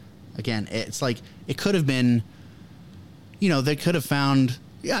 again, it's like, it could have been, they could have found...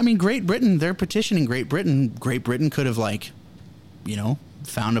 Yeah, I mean, Great Britain, they're petitioning Great Britain. Great Britain could have,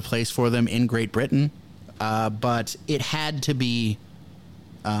 found a place for them in Great Britain. But it had to be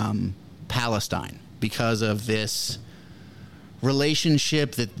Palestine because of this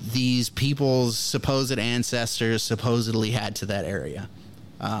relationship that these people's supposed ancestors supposedly had to that area.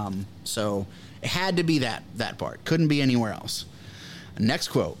 So it had to be that part. Couldn't be anywhere else. Next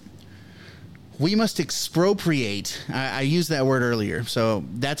quote. We must expropriate. I used that word earlier, so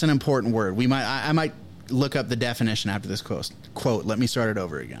that's an important word. I might look up the definition after this quote. Let me start it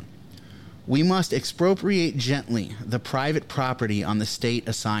over again. We must expropriate gently the private property on the state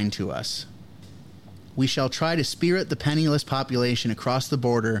assigned to us. we shall try to spirit the penniless population across the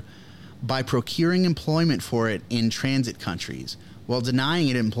border by procuring employment for it in transit countries, while denying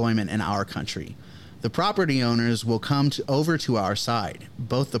it employment in our country. The property owners will come over to our side.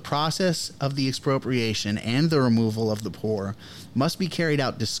 Both the process of the expropriation and the removal of the poor must be carried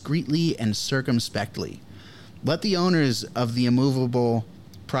out discreetly and circumspectly. Let the owners of the immovable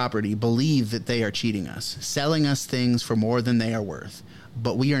property believe that they are cheating us, selling us things for more than they are worth,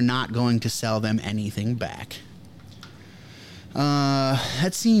 but we are not going to sell them anything back.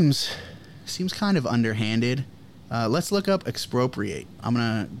 That seems kind of underhanded. Let's look up expropriate. I'm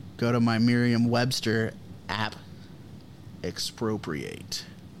going to go to my Merriam-Webster app. Expropriate.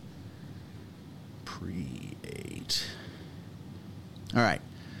 All right.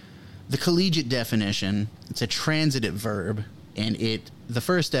 The collegiate definition, it's a transitive verb, and the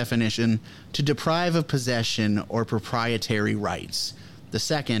first definition, to deprive of possession or proprietary rights. The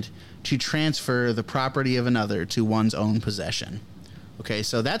second, to transfer the property of another to one's own possession. Okay,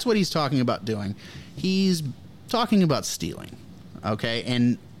 so that's what he's talking about doing. He's talking about stealing, okay,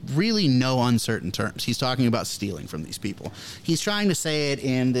 and really no uncertain terms. He's talking about stealing from these people. He's trying to say it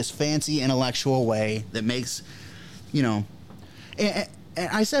in this fancy intellectual way that makes, and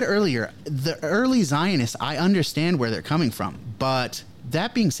I said earlier, the early Zionists, I understand where they're coming from, but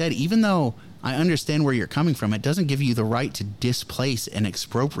that being said, even though I understand where you're coming from, it doesn't give you the right to displace and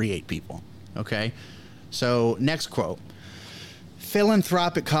expropriate people, okay? So, next quote.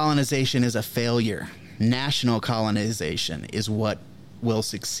 Philanthropic colonization is a failure. National colonization is what will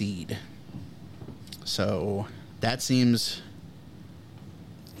succeed. So that seems,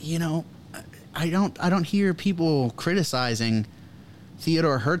 I don't hear people criticizing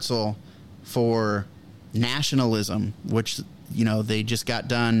Theodore Herzl for nationalism, which, they just got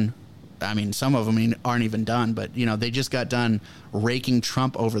done. I mean, some of them aren't even done, but, they just got done raking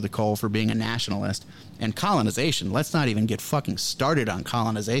Trump over the coal for being a nationalist. And colonization, let's not even get fucking started on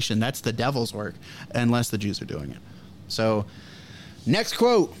colonization. That's the devil's work, unless the Jews are doing it. So, next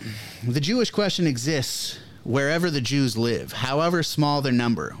quote. The Jewish question exists wherever the Jews live, however small their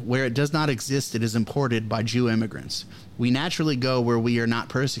number. Where it does not exist, it is imported by Jew immigrants. We naturally go where we are not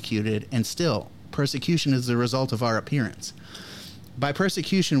persecuted, and still, persecution is the result of our appearance. By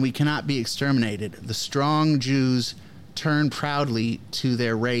persecution, we cannot be exterminated. The strong Jews turn proudly to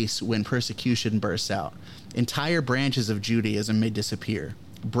their race when persecution bursts out. Entire branches of Judaism may disappear,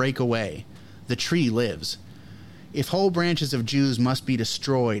 break away. The tree lives. If whole branches of Jews must be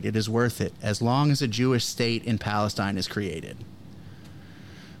destroyed, it is worth it, as long as a Jewish state in Palestine is created.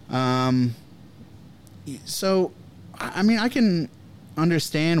 So, I can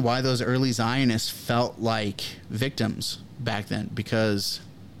understand why those early Zionists felt like victims back then, because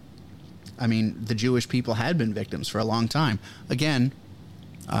the Jewish people had been victims for a long time. Again,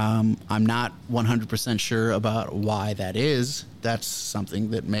 I'm not 100% sure about why that is. That's something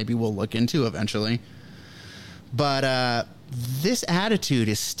that maybe we'll look into eventually. But this attitude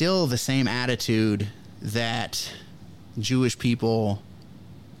is still the same attitude that Jewish people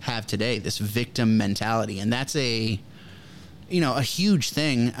have today, this victim mentality. And that's a huge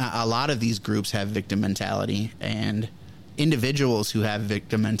thing. A lot of these groups have victim mentality, and individuals who have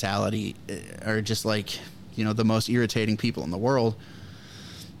victim mentality are just like, the most irritating people in the world.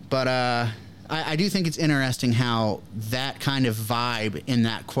 But I do think it's interesting how that kind of vibe in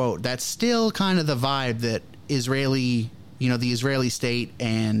that quote, that's still kind of the vibe that Israeli, the Israeli state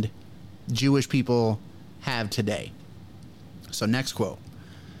and Jewish people have today. So next quote.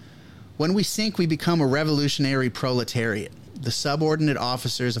 When we sink, we become a revolutionary proletariat, the subordinate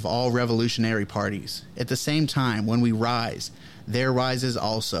officers of all revolutionary parties. At the same time, when we rise, there rises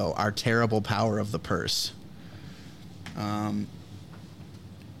also our terrible power of the purse.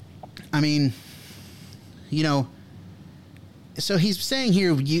 So he's saying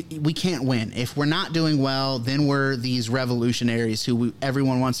here, we can't win. If we're not doing well, then we're these revolutionaries who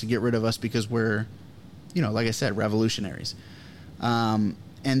everyone wants to get rid of us because we're, like I said, revolutionaries.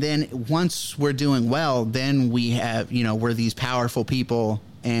 And then once we're doing well, then we have, we're these powerful people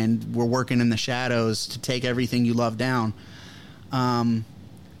and we're working in the shadows to take everything you love down. I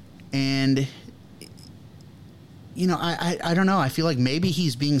don't know. I feel like maybe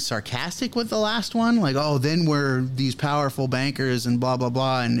he's being sarcastic with the last one. Like, oh, then we're these powerful bankers and blah, blah,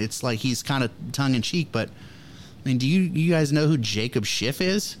 blah. And it's like he's kind of tongue in cheek. But, do you guys know who Jacob Schiff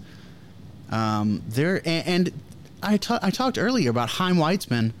is? I talked earlier about Chaim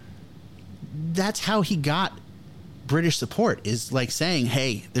Weizmann. That's how he got British support, is like saying,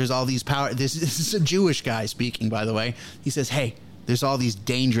 hey, there's all these power. This is a Jewish guy speaking, by the way. He says, hey, there's all these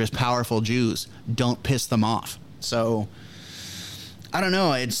dangerous, powerful Jews. Don't piss them off. So I don't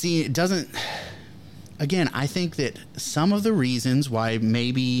know. It doesn't. again, I think that some of the reasons why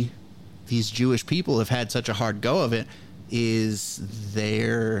maybe these Jewish people have had such a hard go of it is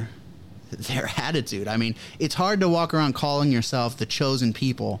their attitude. I mean, it's hard to walk around calling yourself the chosen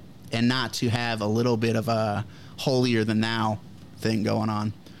people and not to have a little bit of a holier than thou thing going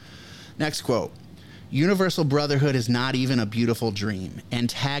on. Next quote. Universal brotherhood is not even a beautiful dream.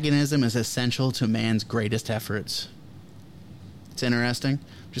 Antagonism is essential to man's greatest efforts. It's interesting.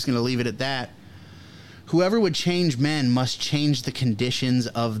 I'm just going to leave it at that. Whoever would change men must change the conditions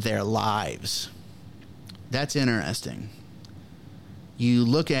of their lives. That's interesting. You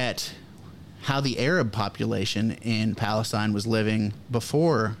look at how the Arab population in Palestine was living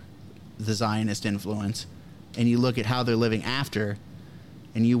before the Zionist influence, and you look at how they're living after,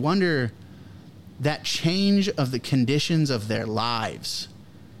 and you wonder that change of the conditions of their lives,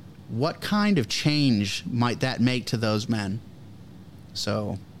 what kind of change might that make to those men?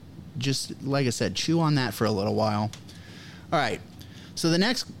 So just like I said, chew on that for a little while. All right. So the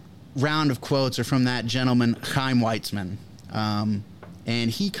next round of quotes are from that gentleman, Chaim Weizmann.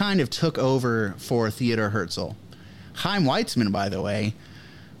 And he kind of took over for Theodor Herzl. Chaim Weizmann, by the way,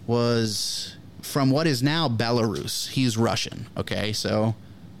 was from what is now Belarus. He's Russian. Okay. So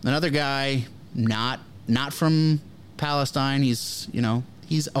another guy, not from Palestine. He's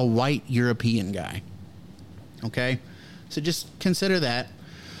a white European guy. Okay. So just consider that.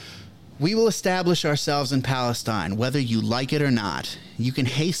 We will establish ourselves in Palestine, whether you like it or not. You can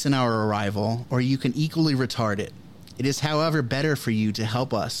hasten our arrival, or you can equally retard it. It is, however, better for you to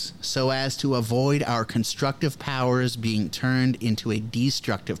help us, so as to avoid our constructive powers being turned into a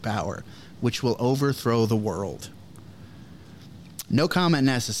destructive power, which will overthrow the world. No comment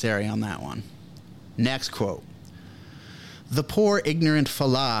necessary on that one. Next quote. The poor ignorant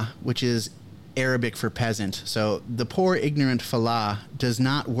Fallah, which is Arabic for peasant. So the poor ignorant Fallah does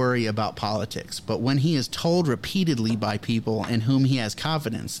not worry about politics, but when he is told repeatedly by people in whom he has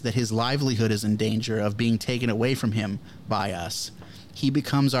confidence that his livelihood is in danger of being taken away from him by us, he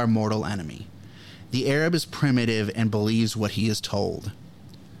becomes our mortal enemy. The Arab is primitive and believes what he is told.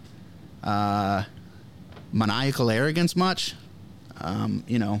 Maniacal arrogance much?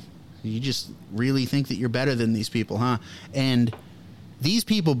 You just really think that you're better than these people, huh? And these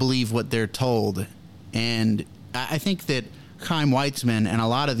people believe what they're told, and I think that Chaim Weizmann and a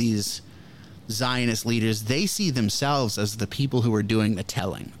lot of these Zionist leaders, they see themselves as the people who are doing the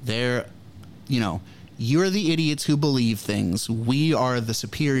telling. They're, you're the idiots who believe things. We are the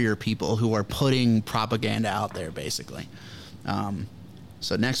superior people who are putting propaganda out there, basically.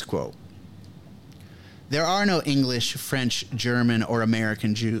 So next quote. There are no English, French, German, or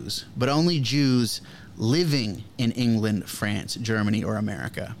American Jews, but only Jews living in England, France, Germany, or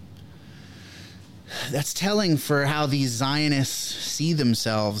America. That's telling for how these Zionists see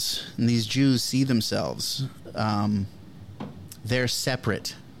themselves, and these Jews see themselves. They're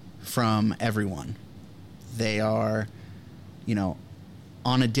separate from everyone. They are,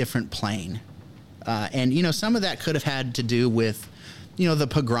 on a different plane. And some of that could have had to do with, the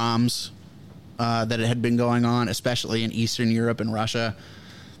pogroms that had been going on, especially in Eastern Europe and Russia.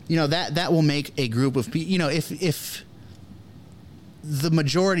 That will make a group of people, if the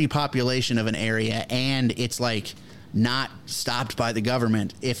majority population of an area and it's like not stopped by the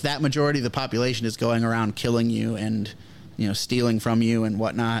government, if that majority of the population is going around killing you and, stealing from you and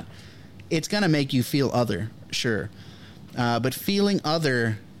whatnot, it's going to make you feel other, sure. But feeling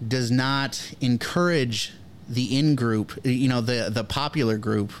other does not encourage the in-group, the popular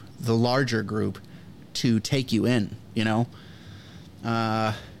group, the larger group, to take you in,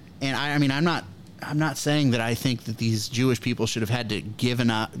 And I'm not saying that I think that these Jewish people should have had to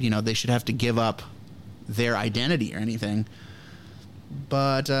given up, they should have to give up their identity or anything.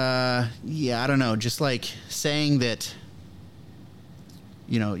 But, I don't know. Just like saying that,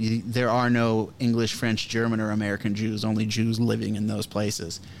 there are no English, French, German, or American Jews, only Jews living in those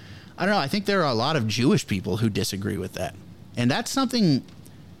places. I don't know. I think there are a lot of Jewish people who disagree with that. And that's something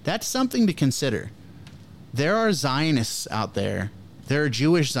to consider. There are Zionists out there. There are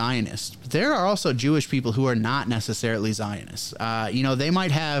Jewish Zionists. There are also Jewish people who are not necessarily Zionists. They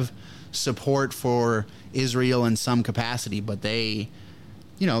might have support for Israel in some capacity, but they're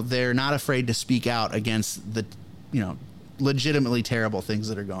not afraid to speak out against the, legitimately terrible things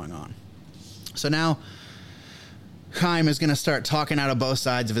that are going on. So now Chaim is going to start talking out of both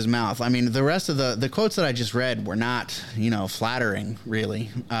sides of his mouth. I mean, the rest of the quotes that I just read were not, flattering, really.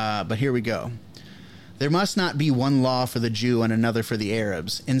 But here we go. There must not be one law for the Jew and another for the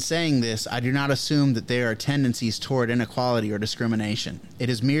Arabs. In saying this, I do not assume that there are tendencies toward inequality or discrimination. It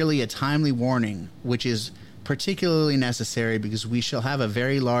is merely a timely warning, which is particularly necessary because we shall have a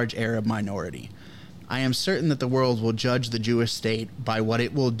very large Arab minority. I am certain that the world will judge the Jewish state by what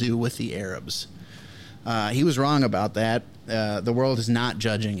it will do with the Arabs. He was wrong about that. The world is not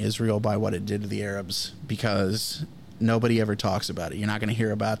judging Israel by what it did to the Arabs because nobody ever talks about it. You're not going to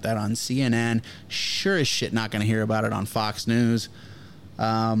hear about that on CNN. Sure as shit not going to hear about it on Fox News.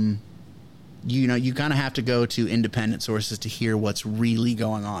 You kind of have to go to independent sources to hear what's really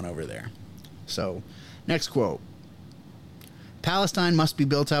going on over there. So, next quote. Palestine must be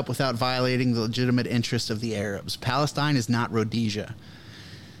built up without violating the legitimate interests of the Arabs. Palestine is not Rhodesia.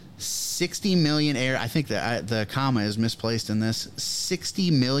 60 million I think the comma is misplaced in this. 60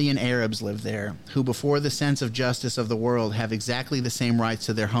 million Arabs live there who, before the sense of justice of the world, have exactly the same rights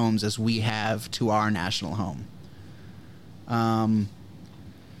to their homes as we have to our national home.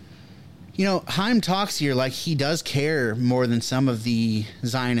 Haim talks here like he does care more than some of the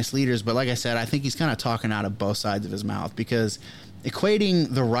Zionist leaders, but like I said, I think he's kind of talking out of both sides of his mouth, because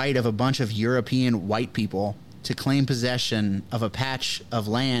equating the right of a bunch of European white people to claim possession of a patch of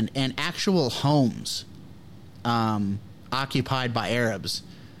land and actual homes occupied by Arabs,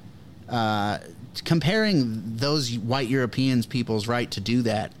 comparing those white Europeans people's right to do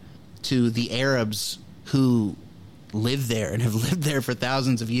that to the Arabs who live there and have lived there for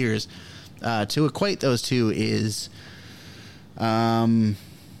thousands of years, to equate those two is, I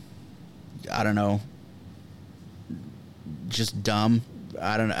don't know, just dumb.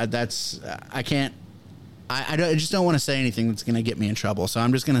 I don't know. I just don't want to say anything that's going to get me in trouble. So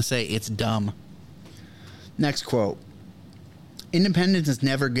I'm just going to say it's dumb. Next quote. Independence is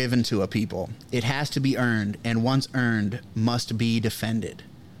never given to a people. It has to be earned, and once earned, must be defended.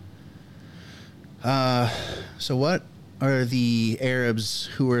 So what are the Arabs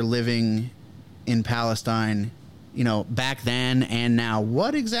who are living in Palestine, back then and now,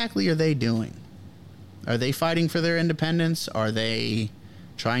 what exactly are they doing? Are they fighting for their independence? Are they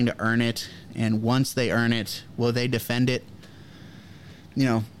trying to earn it? And once they earn it, will they defend it?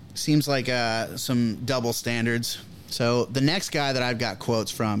 Seems like some double standards. So the next guy that I've got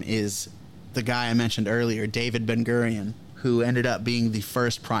quotes from is the guy I mentioned earlier, David Ben-Gurion, who ended up being the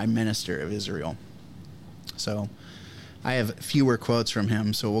first prime minister of Israel. So I have fewer quotes from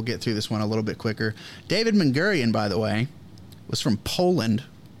him, so we'll get through this one a little bit quicker. David Ben-Gurion, by the way, was from Poland,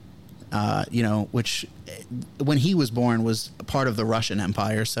 which when he was born was part of the Russian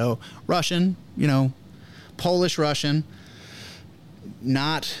Empire. So Russian, Polish Russian,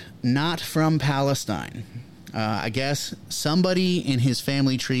 not from Palestine. I guess somebody in his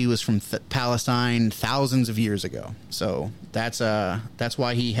family tree was from Palestine thousands of years ago. So that's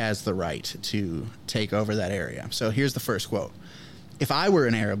why he has the right to take over that area. So here's the first quote. If I were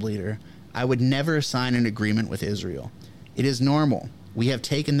an Arab leader, I would never sign an agreement with Israel. It is normal. We have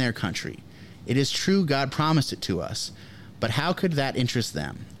taken their country. It is true God promised it to us. But how could that interest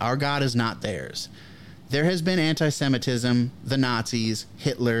them? Our God is not theirs. There has been anti-Semitism, the Nazis,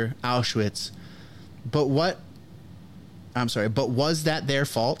 Hitler, Auschwitz. But was that their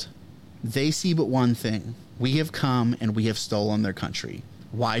fault? They see but one thing. We have come and we have stolen their country.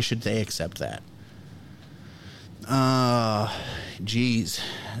 Why should they accept that?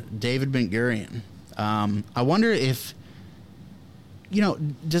 David Ben-Gurion. I wonder if,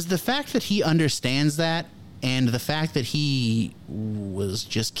 does the fact that he understands that and the fact that he was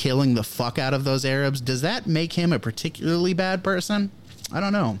just killing the fuck out of those Arabs, does that make him a particularly bad person? I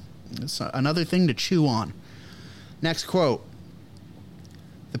don't know. It's another thing to chew on. Next quote.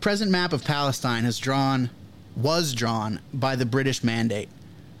 The present map of Palestine was drawn by the British Mandate.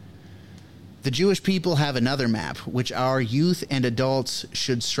 The Jewish people have another map, which our youth and adults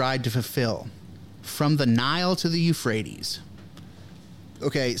should strive to fulfill. From the Nile to the Euphrates.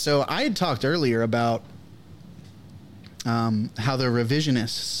 Okay, so I had talked earlier about how the revisionists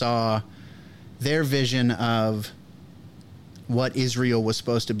saw their vision of what Israel was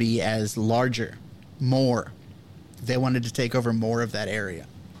supposed to be as larger, more. They wanted to take over more of that area.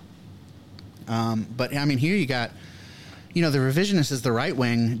 But, I mean, here you got, the revisionist is the right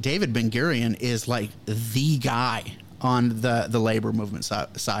wing. David Ben-Gurion is, like, the guy on the labor movement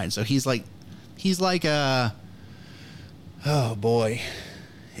side. So he's like oh, boy.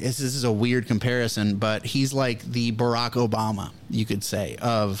 This is a weird comparison, but he's like the Barack Obama, you could say,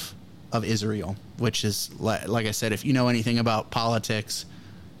 of Israel, which is, like I said, if you know anything about politics,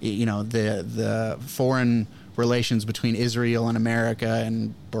 the foreign relations between Israel and America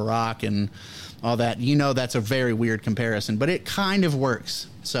and Barack and all that, that's a very weird comparison, but it kind of works.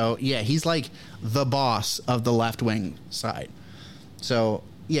 So, yeah, he's like the boss of the left-wing side. So,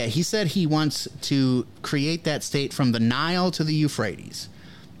 yeah, he said he wants to create that state from the Nile to the Euphrates.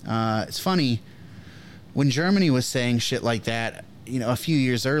 It's funny, when Germany was saying shit like that, a few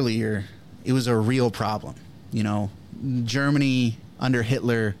years earlier, it was a real problem. You know, Germany under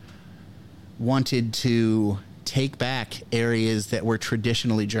Hitler wanted to take back areas that were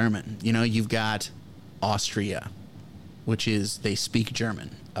traditionally German. You know, you've got Austria, which is, they speak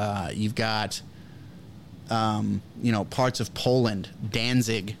German. You've got, you know, parts of Poland,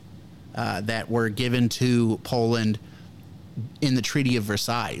 Danzig, that were given to Poland in the Treaty of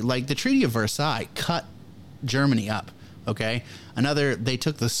Versailles. Like, the Treaty of Versailles cut Germany up, okay? They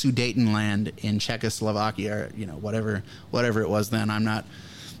took the Sudetenland in Czechoslovakia, or, you know, whatever it was then.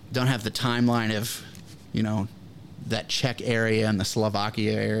 Don't have the timeline of, you know, that Czech area and the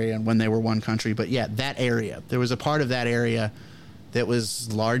Slovakia area and when they were one country. But yeah, that area, there was a part of that area that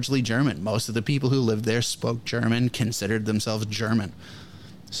was largely German. Most of the people who lived there spoke German, considered themselves German.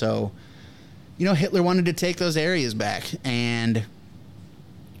 So, you know, Hitler wanted to take those areas back, and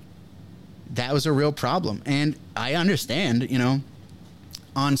that was a real problem. And I understand, you know,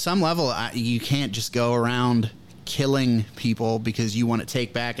 on some level, you can't just go around killing people because you want to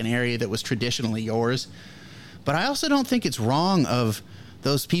take back an area that was traditionally yours. But I also don't think it's wrong of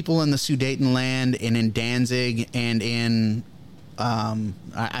those people in the Sudetenland and in Danzig and in,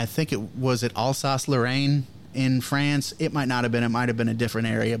 I think it was at Alsace-Lorraine in France. It might not have been. It might have been a different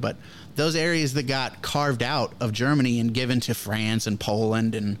area. But those areas that got carved out of Germany and given to France and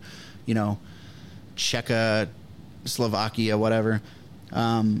Poland and, you know, Czechoslovakia, whatever.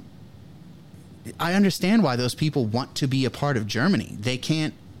 I understand why those people want to be a part of Germany. They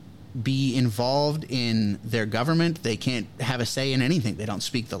can't be involved in their government. They can't have a say in anything. They don't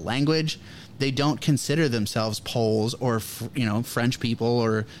speak the language. They don't consider themselves Poles or, you know, French people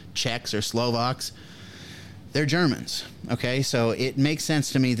or Czechs or Slovaks. They're Germans. Okay. So it makes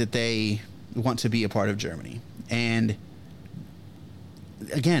sense to me that they want to be a part of Germany. And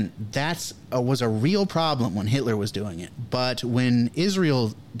again, was a real problem when Hitler was doing it. But when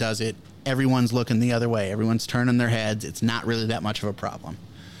Israel does it, everyone's looking the other way. Everyone's turning their heads. It's not really that much of a problem.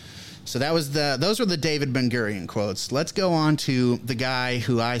 So those were the David Ben-Gurion quotes. Let's go on to the guy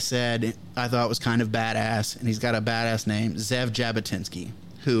who I said I thought was kind of badass, and he's got a badass name, Zev Jabotinsky,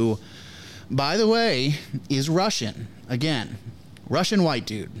 who, by the way, is Russian. Again, Russian white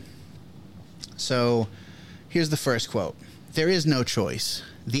dude. So here's the first quote. There is no choice.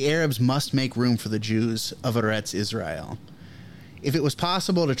 The Arabs must make room for the Jews of Eretz Israel. If it was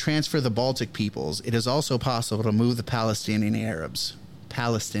possible to transfer the Baltic peoples, it is also possible to move the Palestinian Arabs.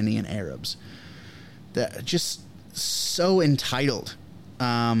 That just so entitled.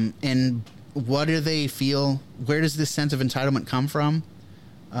 And what do they feel? Where does this sense of entitlement come from?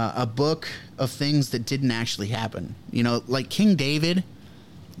 A book of things that didn't actually happen. You know, like King David,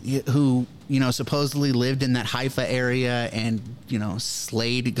 who, you know, supposedly lived in that Haifa area and, you know,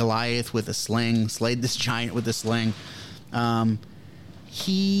 slayed Goliath with a sling, slayed this giant with a sling.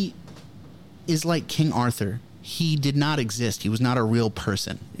 He is like King Arthur. He did not exist. He was not a real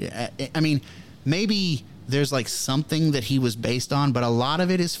person. I mean, maybe there's like something that he was based on, but a lot of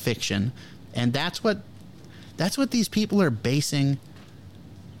it is fiction. And that's what these people are basing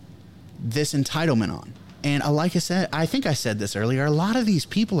this entitlement on. And like I said, I think I said this earlier, a lot of these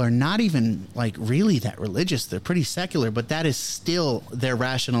people are not even like really that religious. They're pretty secular, but that is still their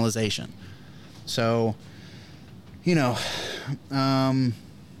rationalization. So, you know, I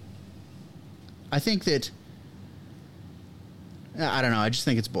think that, I don't know. I just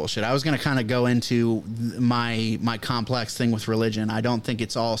think it's bullshit. I was going to kind of go into my complex thing with religion. I don't think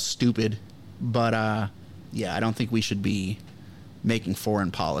it's all stupid, but yeah, I don't think we should be making foreign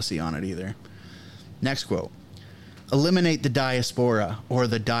policy on it either. Next quote. Eliminate the diaspora, or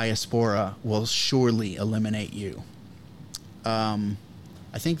the diaspora will surely eliminate you. I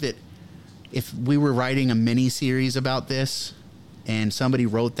think that if we were writing a mini series about this, and somebody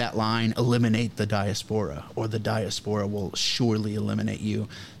wrote that line, eliminate the diaspora, or the diaspora will surely eliminate you,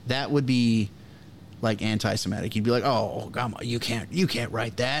 that would be like anti-Semitic. You'd be like, oh, come on, you can't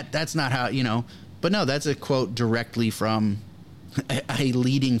write that. That's not how, you know. But no, that's a quote directly from a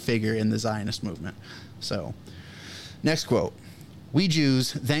leading figure in the Zionist movement. So, next quote. We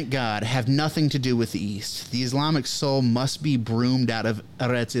Jews, thank God, have nothing to do with the East. The Islamic soul must be broomed out of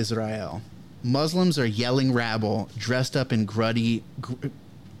Eretz Israel. Muslims are yelling rabble, dressed up in gaudy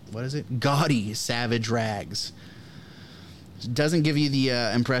savage rags. Doesn't give you the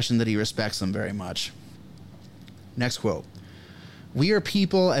impression that he respects them very much. Next quote. We are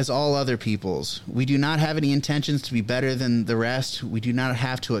people as all other peoples. We do not have any intentions to be better than the rest. We do not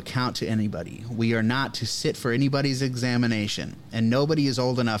have to account to anybody. We are not to sit for anybody's examination, and nobody is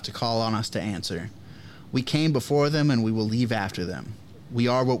old enough to call on us to answer. We came before them, and we will leave after them. We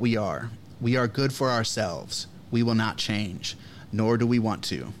are what we are. We are good for ourselves. We will not change, nor do we want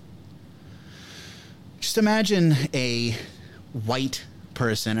to. Just imagine a white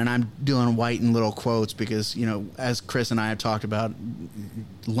person, and I'm doing white in little quotes because, you know, as Chris and I have talked about,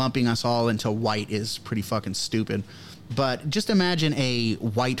 lumping us all into white is pretty fucking stupid. But just imagine a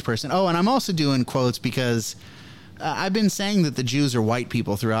white person. Oh, and I'm also doing quotes because I've been saying that the Jews are white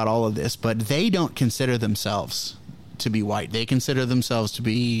people throughout all of this, but they don't consider themselves to be white. They consider themselves to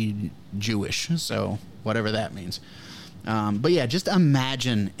be Jewish, so whatever that means. But yeah, just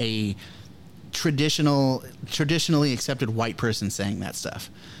imagine a traditionally accepted white person saying that stuff.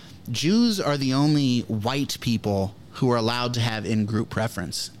 Jews are the only white people who are allowed to have in-group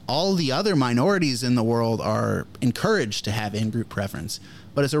preference. All the other minorities in the world are encouraged to have in-group preference,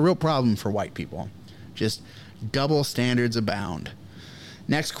 but it's a real problem for white people. Just double standards abound.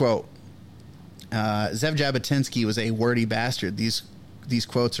 Next quote. Zev Jabotinsky was a wordy bastard. These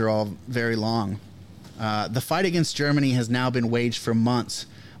quotes are all very long. The fight against Germany has now been waged for months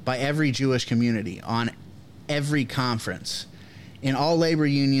by every Jewish community, on every conference, in all labor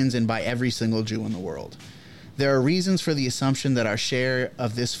unions, and by every single Jew in the world. There are reasons for the assumption that our share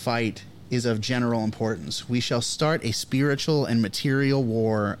of this fight is of general importance. We shall start a spiritual and material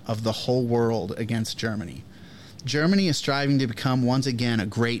war of the whole world against Germany. Germany is striving to become once again a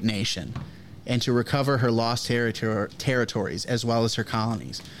great nation and to recover her lost territories as well as her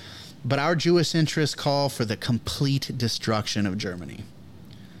colonies. But our Jewish interests call for the complete destruction of Germany.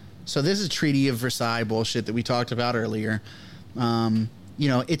 So this is Treaty of Versailles bullshit that we talked about earlier. You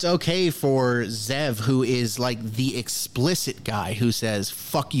know, it's okay for Zev, who is like the explicit guy who says,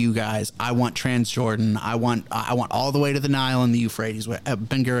 fuck you guys, I want Transjordan, I want all the way to the Nile and the Euphrates.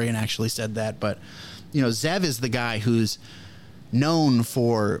 Ben Gurion actually said that, but, you know, Zev is the guy who's known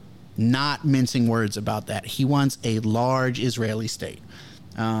for not mincing words about that. He wants a large Israeli state.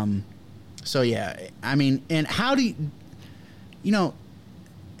 So, yeah, I mean, and how do you know,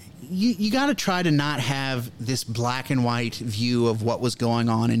 you got to try to not have this black and white view of what was going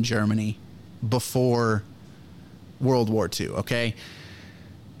on in Germany before World War II, okay?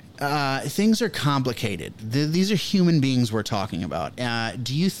 Things are complicated. These are human beings we're talking about.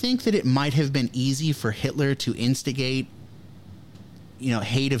 Do you think that it might have been easy for Hitler to instigate, you know,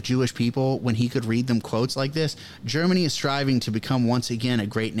 hate of Jewish people when he could read them quotes like this? Germany is striving to become once again a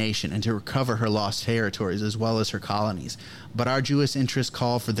great nation and to recover her lost territories as well as her colonies. But our Jewish interests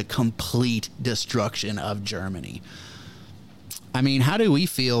call for the complete destruction of Germany. I mean, how do we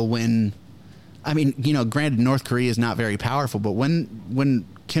feel when, I mean, you know, granted, North Korea is not very powerful, but when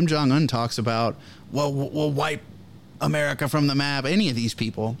Kim Jong-un talks about, well, we'll wipe America from the map, any of these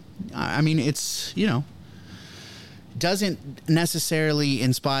people, I mean, it's, you know, doesn't necessarily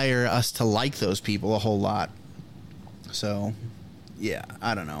inspire us to like those people a whole lot. So, yeah,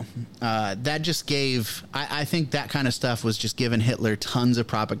 I don't know. That just gave, I think that kind of stuff was just giving Hitler tons of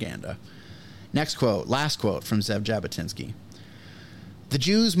propaganda. Next quote, last quote from Zev Jabotinsky. The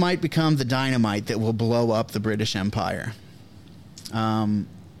Jews might become the dynamite that will blow up the British Empire.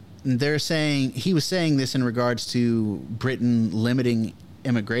 They're saying, he was saying this in regards to Britain limiting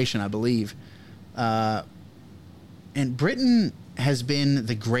immigration, I believe. And Britain has been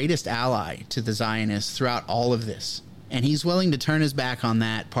the greatest ally to the Zionists throughout all of this. And he's willing to turn his back on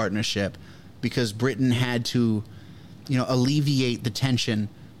that partnership because Britain had to, you know, alleviate the tension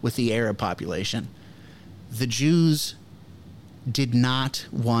with the Arab population. The Jews did not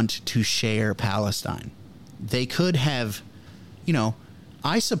want to share Palestine. They could have, you know,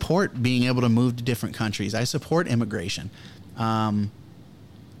 I support being able to move to different countries. I support immigration.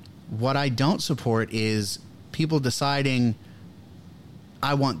 What I don't support is people deciding,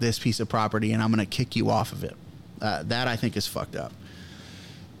 I want this piece of property and I'm going to kick you off of it. That I think is fucked up.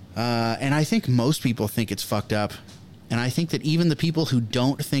 And I think most people think it's fucked up. And I think that even the people who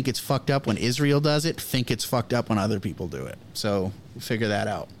don't think it's fucked up when Israel does it think it's fucked up when other people do it. So figure that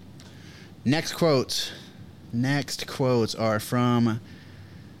out. Next quotes are from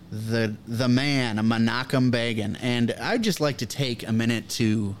the man, Menachem Begin. And I'd just like to take a minute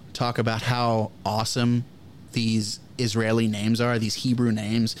to talk about how awesome these Israeli names are, these Hebrew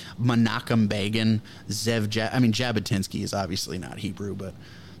names. Menachem Begin, Jabotinsky is obviously not Hebrew, but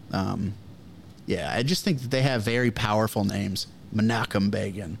yeah, I just think that they have very powerful names. Menachem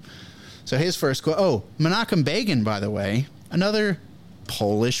Begin. So his first quote, Menachem Begin, by the way, another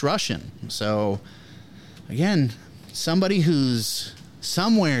Polish Russian. So again, somebody who's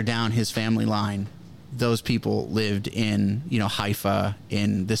somewhere down his family line, those people lived in, you know, Haifa,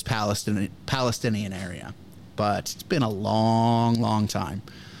 in this Palestinian area. But it's been a long, long time.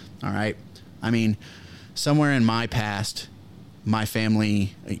 All right. I mean, somewhere in my past, my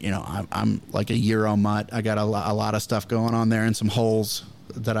family, you know, I'm like a Euro mutt. I got a lot of stuff going on there and some holes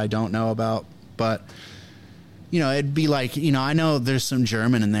that I don't know about. but it'd be like, I know there's some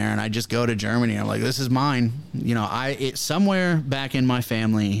German in there, and I just go to Germany. And I'm like, this is mine. Somewhere back in my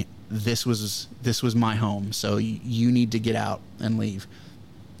family, this was my home. So you need to get out and leave.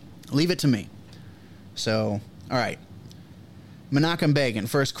 Leave it to me. So, all right. Menachem Begin,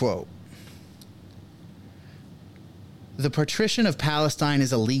 first quote. The partition of Palestine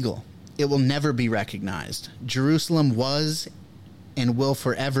is illegal. It will never be recognized. Jerusalem was and will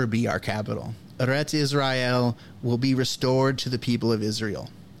forever be our capital. Eretz Israel will be restored to the people of Israel.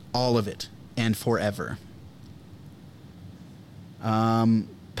 All of it, and forever.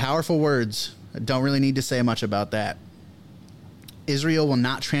 Powerful words. I don't really need to say much about that. Israel will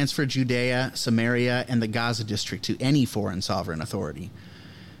not transfer Judea, Samaria, and the Gaza district to any foreign sovereign authority.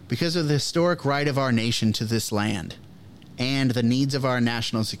 Because of the historic right of our nation to this land, and the needs of our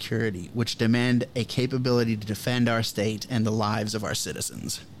national security, which demand a capability to defend our state and the lives of our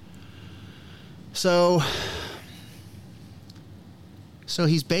citizens. So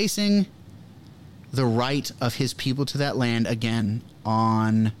he's basing the right of his people to that land, again,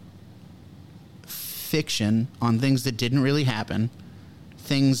 on fiction, on things that didn't really happen,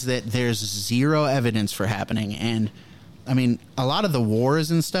 things that there's zero evidence for happening. And I mean, a lot of the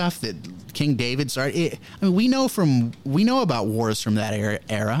wars and stuff that King David started, we know about wars from that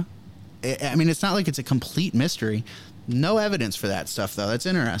era. I mean, it's not like it's a complete mystery. No evidence for that stuff, though. That's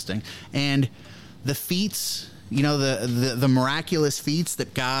interesting. And the feats, the miraculous feats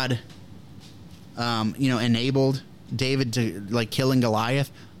that God, enabled David to, like, killing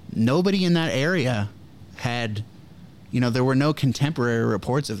Goliath, nobody in that area had, there were no contemporary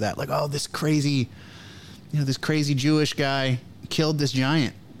reports of that. Like, oh, this crazy Jewish guy killed this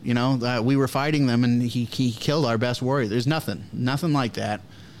giant. We were fighting them, and he killed our best warrior. There's nothing like that.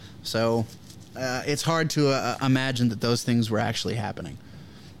 So it's hard to imagine that those things were actually happening.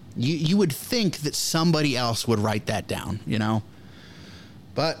 You would think that somebody else would write that down,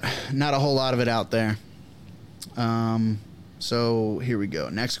 but not a whole lot of it out there. So here we go.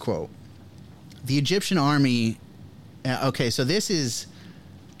 Next quote. The Egyptian army. Okay, so this is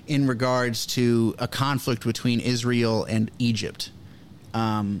in regards to a conflict between Israel and Egypt.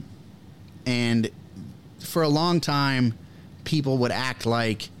 And for a long time, people would act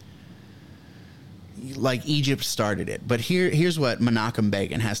like Egypt started it. But here's what Menachem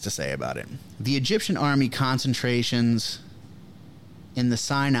Begin has to say about it. The Egyptian army concentrations in the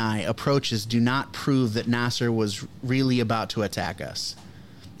Sinai approaches do not prove that Nasser was really about to attack us.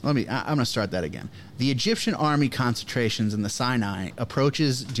 I'm going to start that again. The Egyptian army concentrations in the Sinai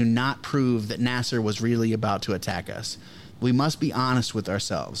approaches do not prove that Nasser was really about to attack us. We must be honest with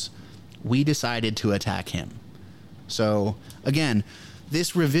ourselves. We decided to attack him. So, again,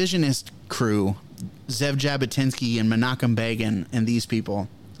 this revisionist crew, Zev Jabotinsky and Menachem Begin and these people,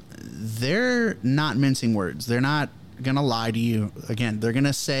 they're not mincing words. They're not going to lie to you. Again, they're going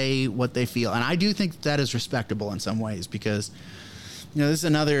to say what they feel. And I do think that is respectable in some ways because, this is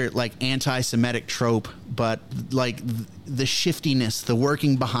another, like, anti-Semitic trope, but, like, the shiftiness, the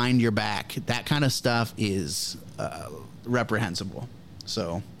working behind your back, that kind of stuff is reprehensible.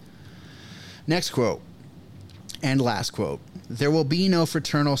 So, next quote and last quote. There will be no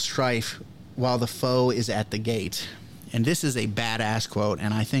fraternal strife while the foe is at the gate. And this is a badass quote,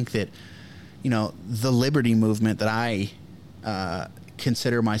 and I think that, the liberty movement that I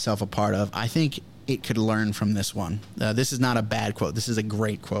consider myself a part of, I think it could learn from this one. This is not a bad quote. This is a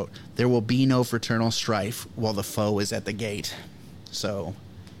great quote. There will be no fraternal strife while the foe is at the gate. So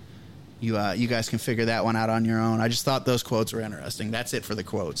you guys can figure that one out on your own. I just thought those quotes were interesting. That's it for the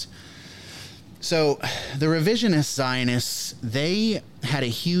quotes. So the revisionist Zionists, they had a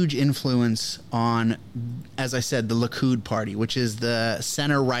huge influence on, as I said, the Likud party, which is the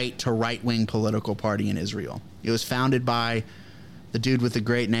center-right to right-wing political party in Israel. It was founded by the dude with the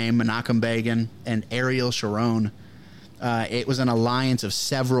great name, Menachem Begin, and Ariel Sharon. It was an alliance of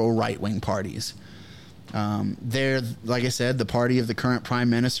several right-wing parties. They're, like I said, the party of the current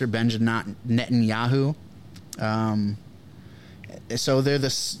Prime Minister, Benjamin Netanyahu. So they're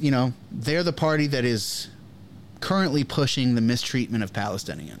the party that is currently pushing the mistreatment of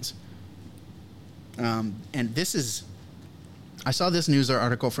Palestinians. And this is, I saw this news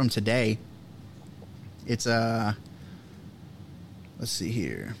article from today. It's let's see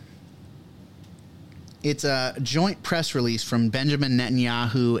here. It's a joint press release from Benjamin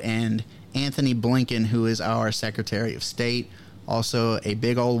Netanyahu and Anthony Blinken, who is our Secretary of State, also a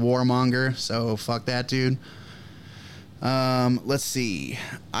big old warmonger, so fuck that dude. Let's see.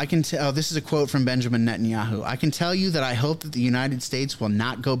 I can tell. Oh, this is a quote from Benjamin Netanyahu. I can tell you that I hope that the United States will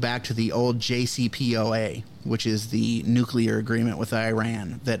not go back to the old JCPOA, which is the nuclear agreement with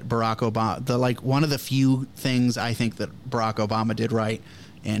Iran that Barack Obama, one of the few things I think that Barack Obama did right,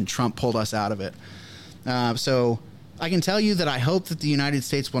 and Trump pulled us out of it. So I can tell you that I hope that the United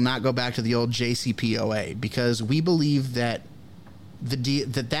States will not go back to the old JCPOA, because we believe that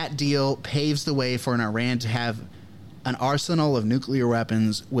that deal paves the way for an Iran to have an arsenal of nuclear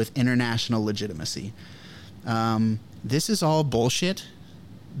weapons with international legitimacy. This is all bullshit.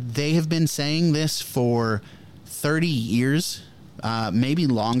 They have been saying this for 30 years, maybe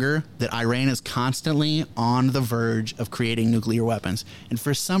longer, that Iran is constantly on the verge of creating nuclear weapons. And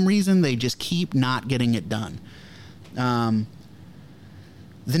for some reason, they just keep not getting it done. The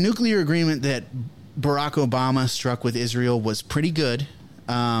nuclear agreement that Barack Obama struck with Israel was pretty good.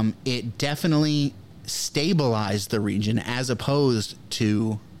 It definitely stabilized the region as opposed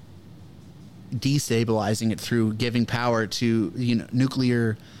to destabilizing it through giving power to,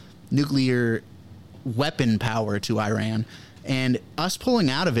 nuclear weapon power to Iran. And us pulling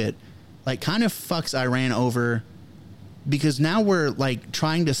out of it kind of fucks Iran over, because now we're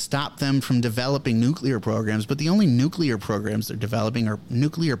trying to stop them from developing nuclear programs, but the only nuclear programs they're developing are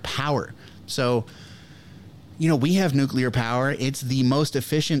nuclear power. So we have nuclear power. It's the most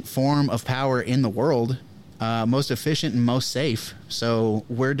efficient form of power in the world, most efficient and most safe. So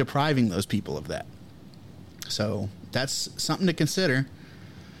we're depriving those people of that. So that's something to consider.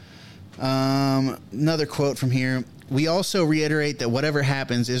 Another quote from here. We also reiterate that whatever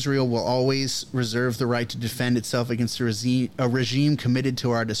happens, Israel will always reserve the right to defend itself against a regime committed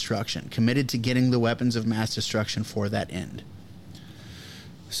to our destruction, committed to getting the weapons of mass destruction for that end.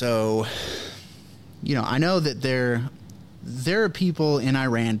 So, I know that there are people in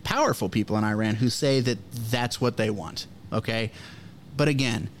Iran, powerful people in Iran, who say that that's what they want, okay? But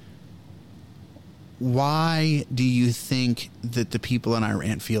again, why do you think that the people in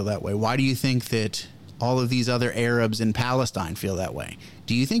Iran feel that way? Why do you think that all of these other Arabs in Palestine feel that way?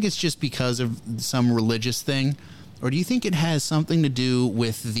 Do you think it's just because of some religious thing? Or do you think it has something to do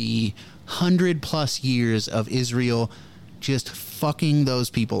with the 100+ years of Israel just fucking those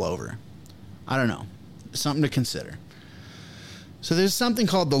people over? I don't know. Something to consider. So there's something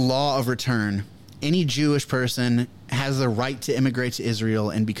called the law of return. Any Jewish person has the right to immigrate to Israel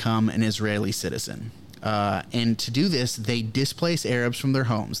and become an Israeli citizen. And to do this, they displace Arabs from their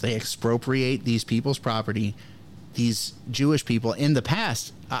homes. They expropriate these people's property, these Jewish people. In the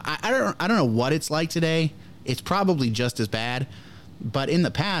past, I don't know what it's like today. It's probably just as bad. But in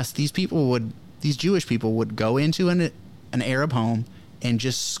the past, these Jewish people would go into an Arab home and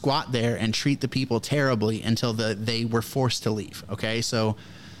just squat there and treat the people terribly until they were forced to leave. Okay, so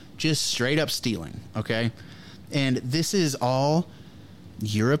just straight up stealing. Okay, and this is all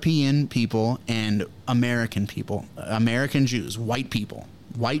European people and American people, American Jews, white people,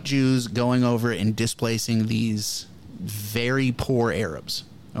 white Jews going over and displacing these very poor Arabs.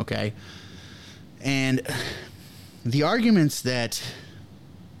 Okay, and the arguments that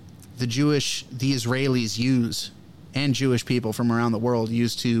the Israelis use, and Jewish people from around the world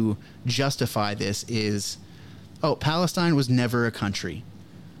use to justify this is, Palestine was never a country.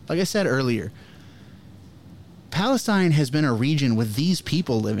 Like I said earlier, Palestine has been a region with these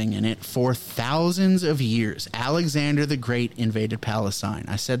people living in it for thousands of years. Alexander the Great invaded Palestine.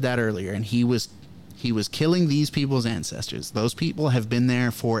 I said that earlier, and he was killing these people's ancestors. Those people have been there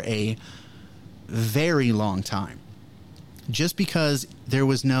for a very long time. Just because there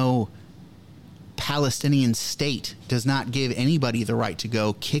was no Palestinian state does not give anybody the right to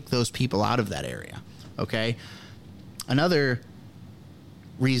go kick those people out of that area. Okay? Another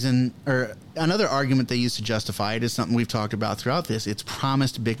reason, or another argument they use to justify it, is something we've talked about throughout this. It's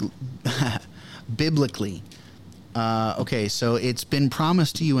promised biblically. Okay, so it's been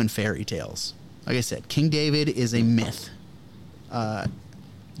promised to you in fairy tales. Like I said, King David is a myth.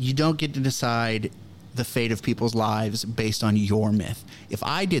 You don't get to decide the fate of people's lives based on your myth. If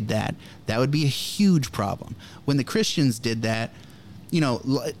I did that, that would be a huge problem. When the Christians did that,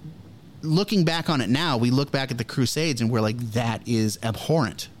 looking back on it now, we look back at the Crusades and we're like, that is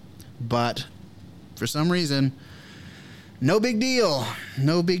abhorrent. But for some reason, no big deal.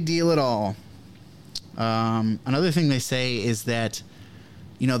 No big deal at all. Another thing they say is that,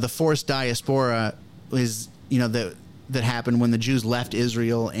 the forced diaspora is, that happened when the Jews left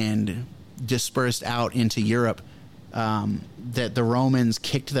Israel and dispersed out into Europe, that the Romans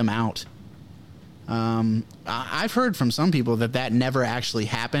kicked them out. I've heard from some people that never actually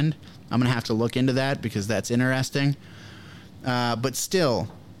happened. I'm going to have to look into that because that's interesting. But still,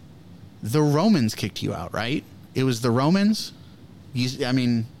 the Romans kicked you out, right? it was the Romans. I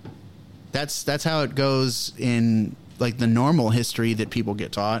mean, that's how it goes in like the normal history that people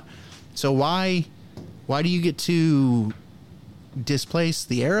get taught. So why do you get to displace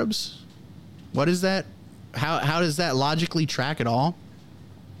the Arabs? What is that? How does that logically track at all?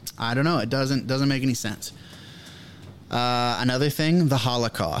 I don't know. It doesn't make any sense. Another thing, the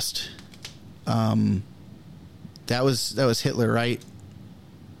Holocaust. That was Hitler, right?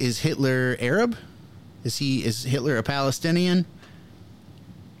 Is Hitler Arab? Is Hitler a Palestinian?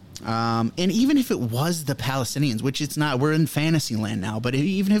 And even if it was the Palestinians, which it's not, we're in fantasy land now, but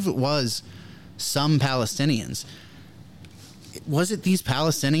even if it was some Palestinians, was it these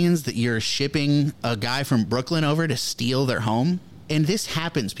Palestinians that you're shipping a guy from Brooklyn over to steal their home? And this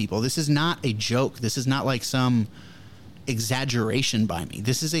happens, people. This is not a joke. This is not like some exaggeration by me.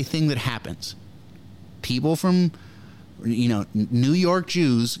 This is a thing that happens. People from, New York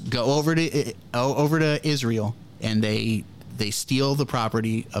Jews go over to Israel, and they steal the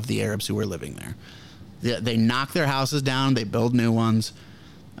property of the Arabs who are living there. They knock their houses down. They build new ones.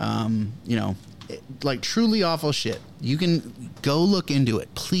 Like truly awful shit. You can go look into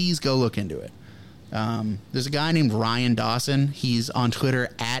it. Please go look into it. There's a guy named Ryan Dawson. He's on Twitter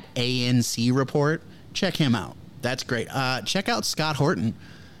at ANC Report. Check him out. That's great. Check out Scott Horton.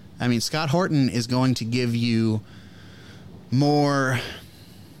 I mean, Scott Horton is going to give you more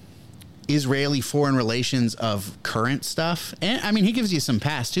Israeli foreign relations of current stuff. And I mean, he gives you some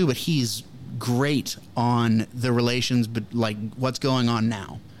past too, but he's great on the relations, but like what's going on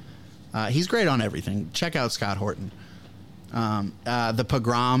now. He's great on everything. Check out Scott Horton. The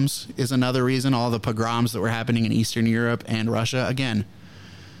pogroms is another reason. All the pogroms that were happening in Eastern Europe and Russia. Again,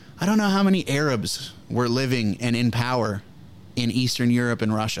 I don't know how many Arabs were living and in power in Eastern Europe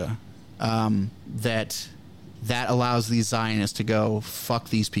and Russia that allows these Zionists to go fuck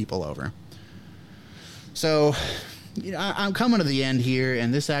these people over. So I'm coming to the end here,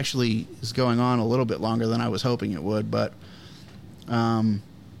 and this actually is going on a little bit longer than I was hoping it would. But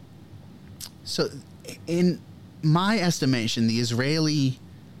so in my estimation, the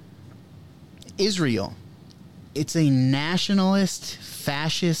Israel, it's a nationalist,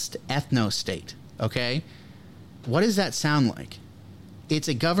 fascist ethno-state, okay? What does that sound like? It's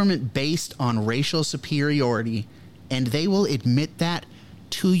a government based on racial superiority, and they will admit that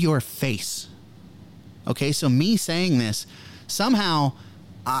to your face. Okay, so me saying this, somehow,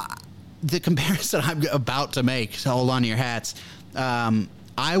 the comparison I'm about to make, so hold on to your hats,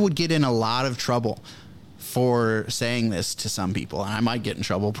 I would get in a lot of trouble for saying this to some people. And I might get in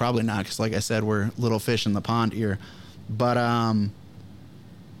trouble, probably not, because like I said, we're little fish in the pond here. But,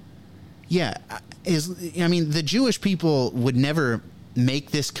 the Jewish people would never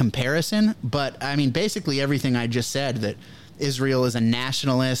make this comparison, but I mean, basically everything I just said, that Israel is a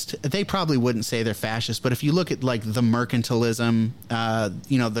nationalist, they probably wouldn't say they're fascist, but if you look at like the mercantilism,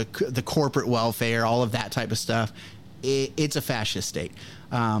 the corporate welfare, all of that type of stuff, it's a fascist state.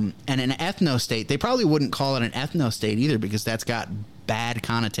 And an ethno-state, they probably wouldn't call it an ethno-state either, because that's got bad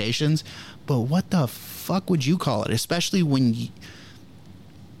connotations. But what the fuck would you call it? Especially when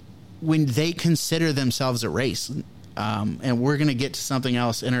they consider themselves a race. And we're going to get to something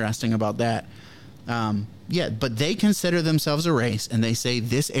else interesting about that. But they consider themselves a race, and they say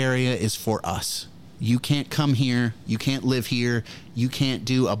this area is for us. You can't come here. You can't live here. You can't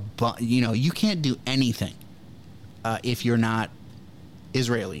do you can't do anything if you're not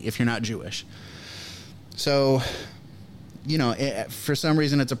Israeli, if you're not Jewish. So, for some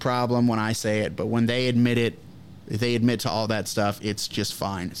reason it's a problem when I say it, but when they admit it, if they admit to all that stuff, it's just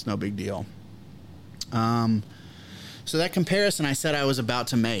fine. It's no big deal. So that comparison I said I was about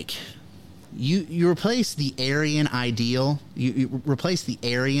to make, you replace the Aryan ideal, you replace the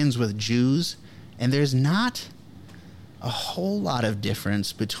Aryans with Jews, and there's not a whole lot of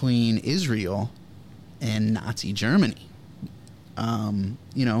difference between Israel and Nazi Germany.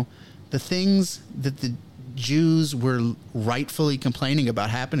 The things that the Jews were rightfully complaining about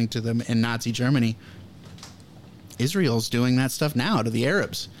happening to them in Nazi Germany, Israel's doing that stuff now to the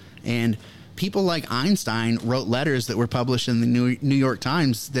Arabs. And people like Einstein wrote letters that were published in the New York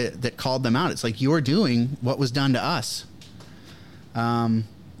Times that called them out. It's like, you're doing what was done to us. I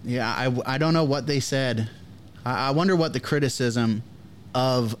don't know what they said. I wonder what the criticism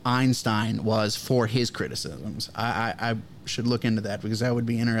of Einstein was for his criticisms. I should look into that, because I would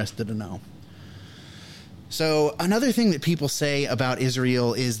be interested to know. So another thing that people say about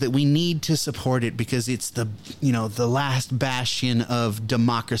Israel is that we need to support it because it's the last bastion of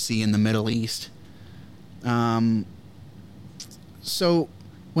democracy in the Middle East. So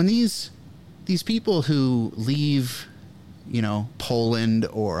when these people who leave, Poland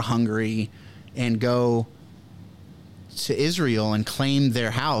or Hungary and go to Israel and claim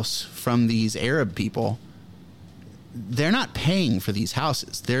their house from these Arab people, they're not paying for these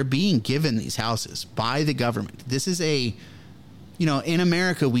houses. They're being given these houses by the government. This is a, in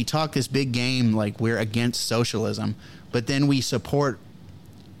America, we talk this big game like we're against socialism, but then we support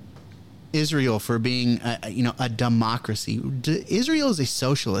Israel for being a democracy. Israel is a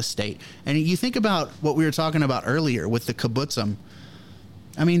socialist state. And you think about what we were talking about earlier with the kibbutzim.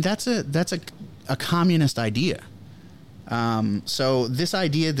 I mean, that's a communist idea. So this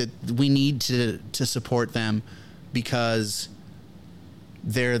idea that we need to support them because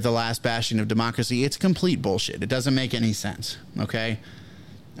they're the last bastion of democracy, it's complete bullshit. It doesn't make any sense. Okay.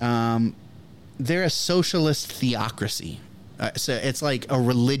 They're a socialist theocracy. So it's like a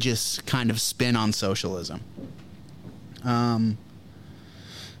religious kind of spin on socialism. I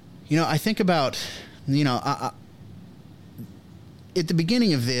think about, at the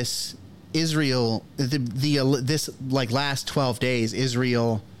beginning of this, Israel, this like last 12 days,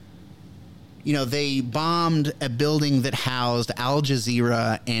 Israel, they bombed a building that housed Al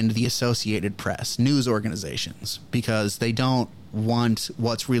Jazeera and the Associated Press, news organizations, because they don't want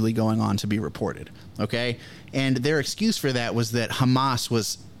what's really going on to be reported. Okay. And their excuse for that was that Hamas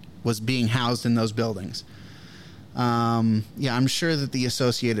was being housed in those buildings. I'm sure that the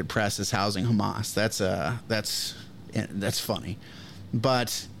Associated Press is housing Hamas. That's funny,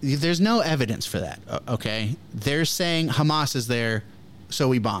 but there's no evidence for that. Okay. They're saying Hamas is there, so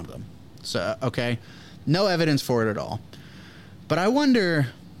we bombed them. So, okay. No evidence for it at all. But I wonder,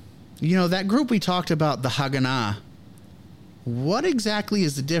 that group we talked about, the Haganah, what exactly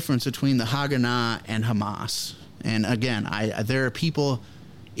is the difference between the Haganah and Hamas? And again, there are people,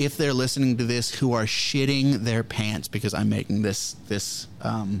 if they're listening to this, who are shitting their pants because I'm making this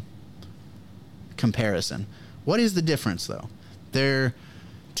comparison. What is the difference, though? They're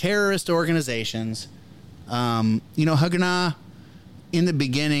terrorist organizations. Haganah, in the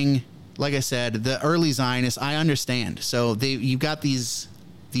beginning, like I said, the early Zionists, I understand. So you've got these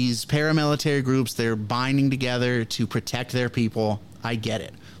paramilitary groups, they're binding together to protect their people. I get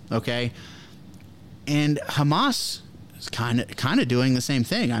it. Okay. And Hamas is kind of doing the same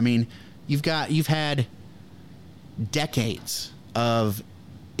thing. I mean, you've had decades of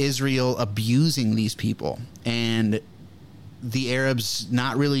Israel abusing these people and the Arabs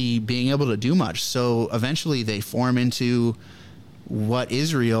not really being able to do much. So eventually they form into what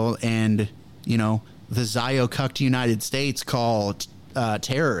Israel and, the Zio-cucked United States call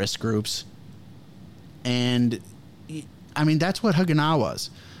terrorist groups. And I mean, that's what Haganah was.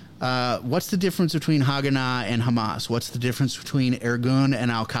 What's the difference between Haganah and Hamas? What's the difference between Irgun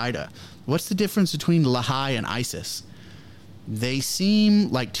and Al-Qaeda? What's the difference between Lahai and ISIS? They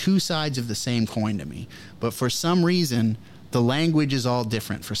seem like two sides of the same coin to me, but for some reason, the language is all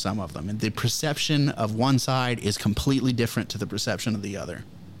different for some of them, and the perception of one side is completely different to the perception of the other.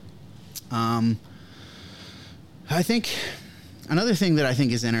 I think another thing that I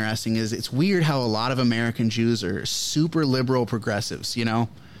think is interesting is it's weird how a lot of American Jews are super liberal progressives.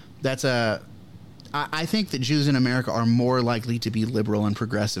 I think that Jews in America are more likely to be liberal and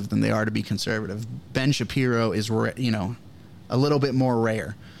progressive than they are to be conservative. Ben Shapiro is, a little bit more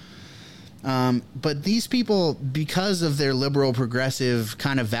rare. But these people, because of their liberal progressive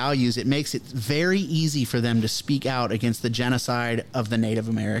kind of values, it makes it very easy for them to speak out against the genocide of the Native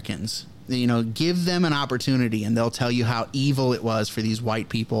Americans. Give them an opportunity and they'll tell you how evil it was for these white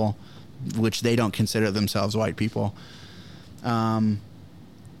people, which they don't consider themselves white people. The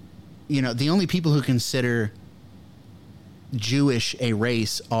only people who consider Jewish a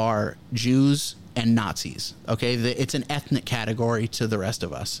race are Jews and Nazis. Okay. It's an ethnic category to the rest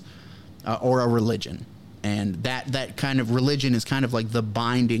of us. Or a religion. And that kind of religion is kind of like the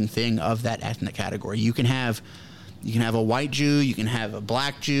binding thing of that ethnic category. You can have a white Jew, you can have a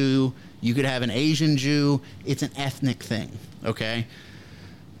black Jew, you could have an Asian Jew. It's an ethnic thing, okay?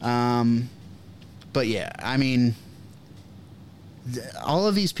 But yeah, I mean, all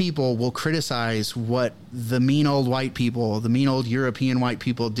of these people will criticize what the mean old white people, the mean old European white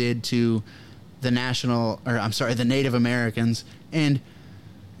people did to the Native Americans. And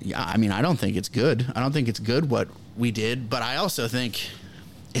yeah, I mean, I don't think it's good. I don't think it's good what we did, but I also think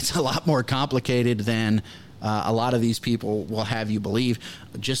it's a lot more complicated than a lot of these people will have you believe.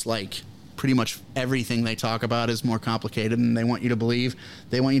 Just like pretty much everything they talk about is more complicated than they want you to believe.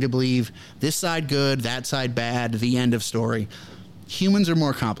 They want you to believe this side good, that side bad, the end of story. Humans are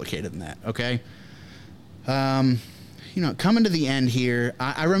more complicated than that, okay? Coming to the end here,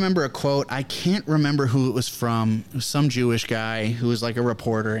 I remember a quote. I can't remember who it was from. It was some Jewish guy who was like a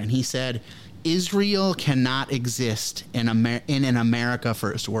reporter, and he said, Israel cannot exist in an America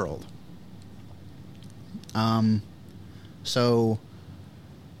first world. So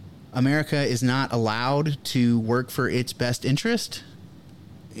America is not allowed to work for its best interest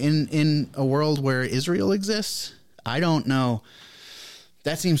in a world where Israel exists. I don't know.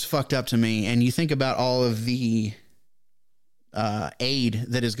 That seems fucked up to me. And you think about all of the aid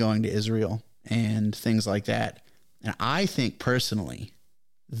that is going to Israel and things like that. And I think personally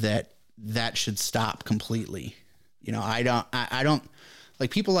that should stop completely. You know, I don't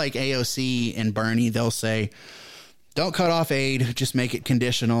like people like AOC and Bernie. They'll say, don't cut off aid, just make it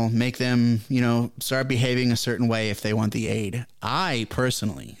conditional, make them, you know, start behaving a certain way if they want the aid. I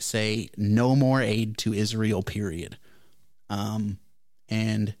personally say no more aid to Israel, period.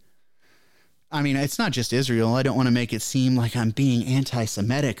 And I mean, it's not just Israel. I don't want to make it seem like I'm being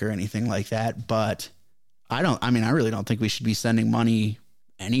anti-Semitic or anything like that, but I really don't think we should be sending money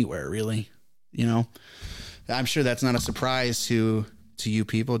anywhere, really. You know, I'm sure that's not a surprise to you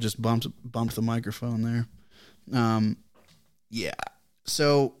people. Just bumped the microphone there. Yeah.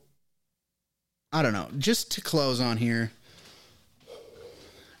 So I don't know, just to close on here,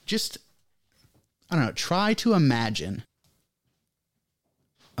 I don't know, try to imagine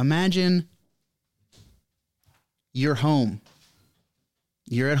you're home.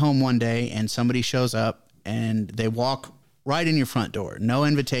 You're at home one day and somebody shows up and they walk right in your front door. No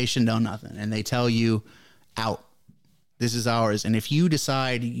invitation, no nothing. And they tell you, out. This is ours. And if you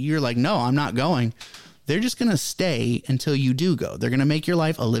decide you're like, no, I'm not going, they're just going to stay until you do go. They're going to make your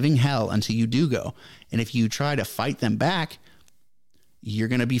life a living hell until you do go. And if you try to fight them back, you're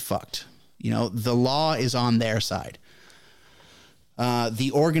going to be fucked. You know, the law is on their side.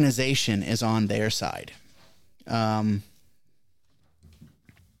 The organization is on their side.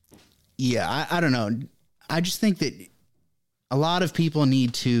 Yeah, I don't know. I just think that a lot of people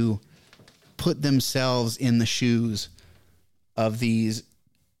need to put themselves in the shoes of these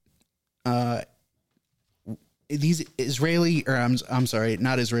Israeli, or I'm sorry,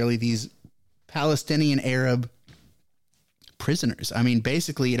 not Israeli, these Palestinian Arab prisoners. I mean,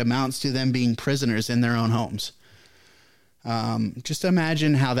 basically it amounts to them being prisoners in their own homes. Just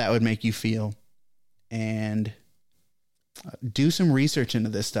imagine how that would make you feel, and do some research into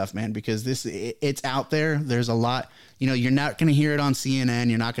this stuff, man, because it's out there. There's a lot, you know, you're not going to hear it on CNN.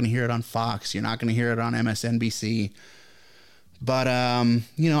 You're not going to hear it on Fox. You're not going to hear it on MSNBC. But,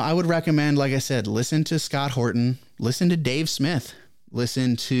 you know, I would recommend, like I said, listen to Scott Horton, listen to Dave Smith,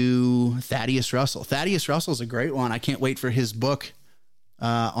 listen to Thaddeus Russell. Thaddeus Russell is a great one. I can't wait for his book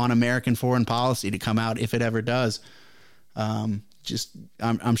on American foreign policy to come out, if it ever does. I'm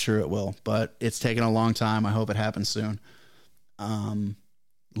sure it will, but it's taken a long time. I hope it happens soon. You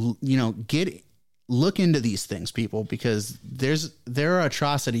know, look into these things, people, because there are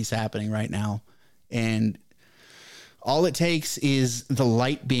atrocities happening right now, and all it takes is the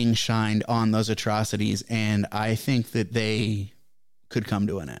light being shined on those atrocities, and I think that they could come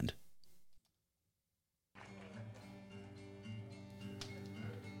to an end.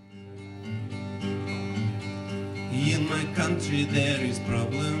 In my country there is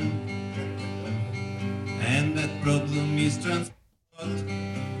problem, and that problem is transport.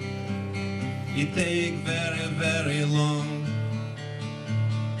 It take very, very long,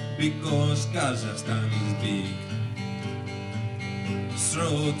 because Kazakhstan is big.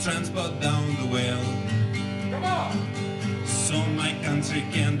 Throw transport down the well. Come on! So my country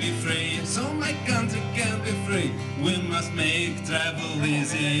can be free, so my country can be free. We must make travel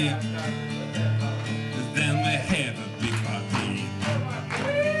easy. Then we have a big party.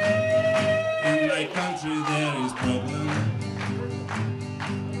 In my country there is problem,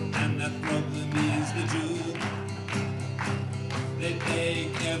 and that problem is the Jew. They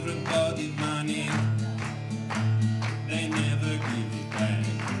take everybody's money, they never give it back.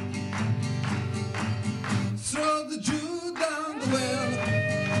 Throw the Jew down the well,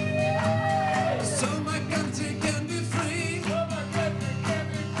 so my country can be free.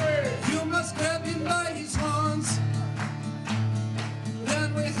 You must grab him by his horns,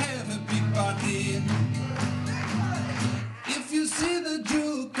 then we have a big party. If you see the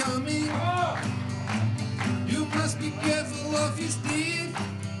Jew coming, you must be careful of his teeth.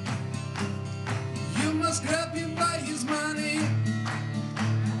 You must grab him by his money,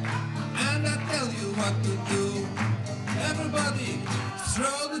 and I tell you what to do. Everybody,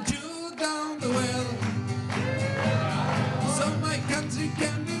 throw the Jew down the well, so my country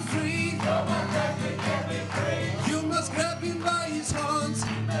can be free. You must grab him by his horns,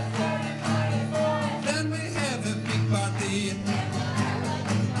 then we have a big party.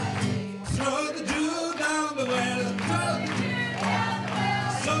 Throw the Jew down the well,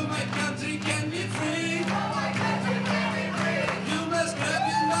 so my country can be free. You must grab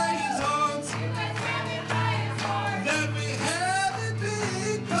him by his horns, then we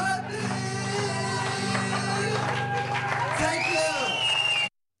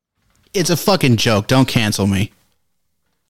It's a fucking joke. Don't cancel me.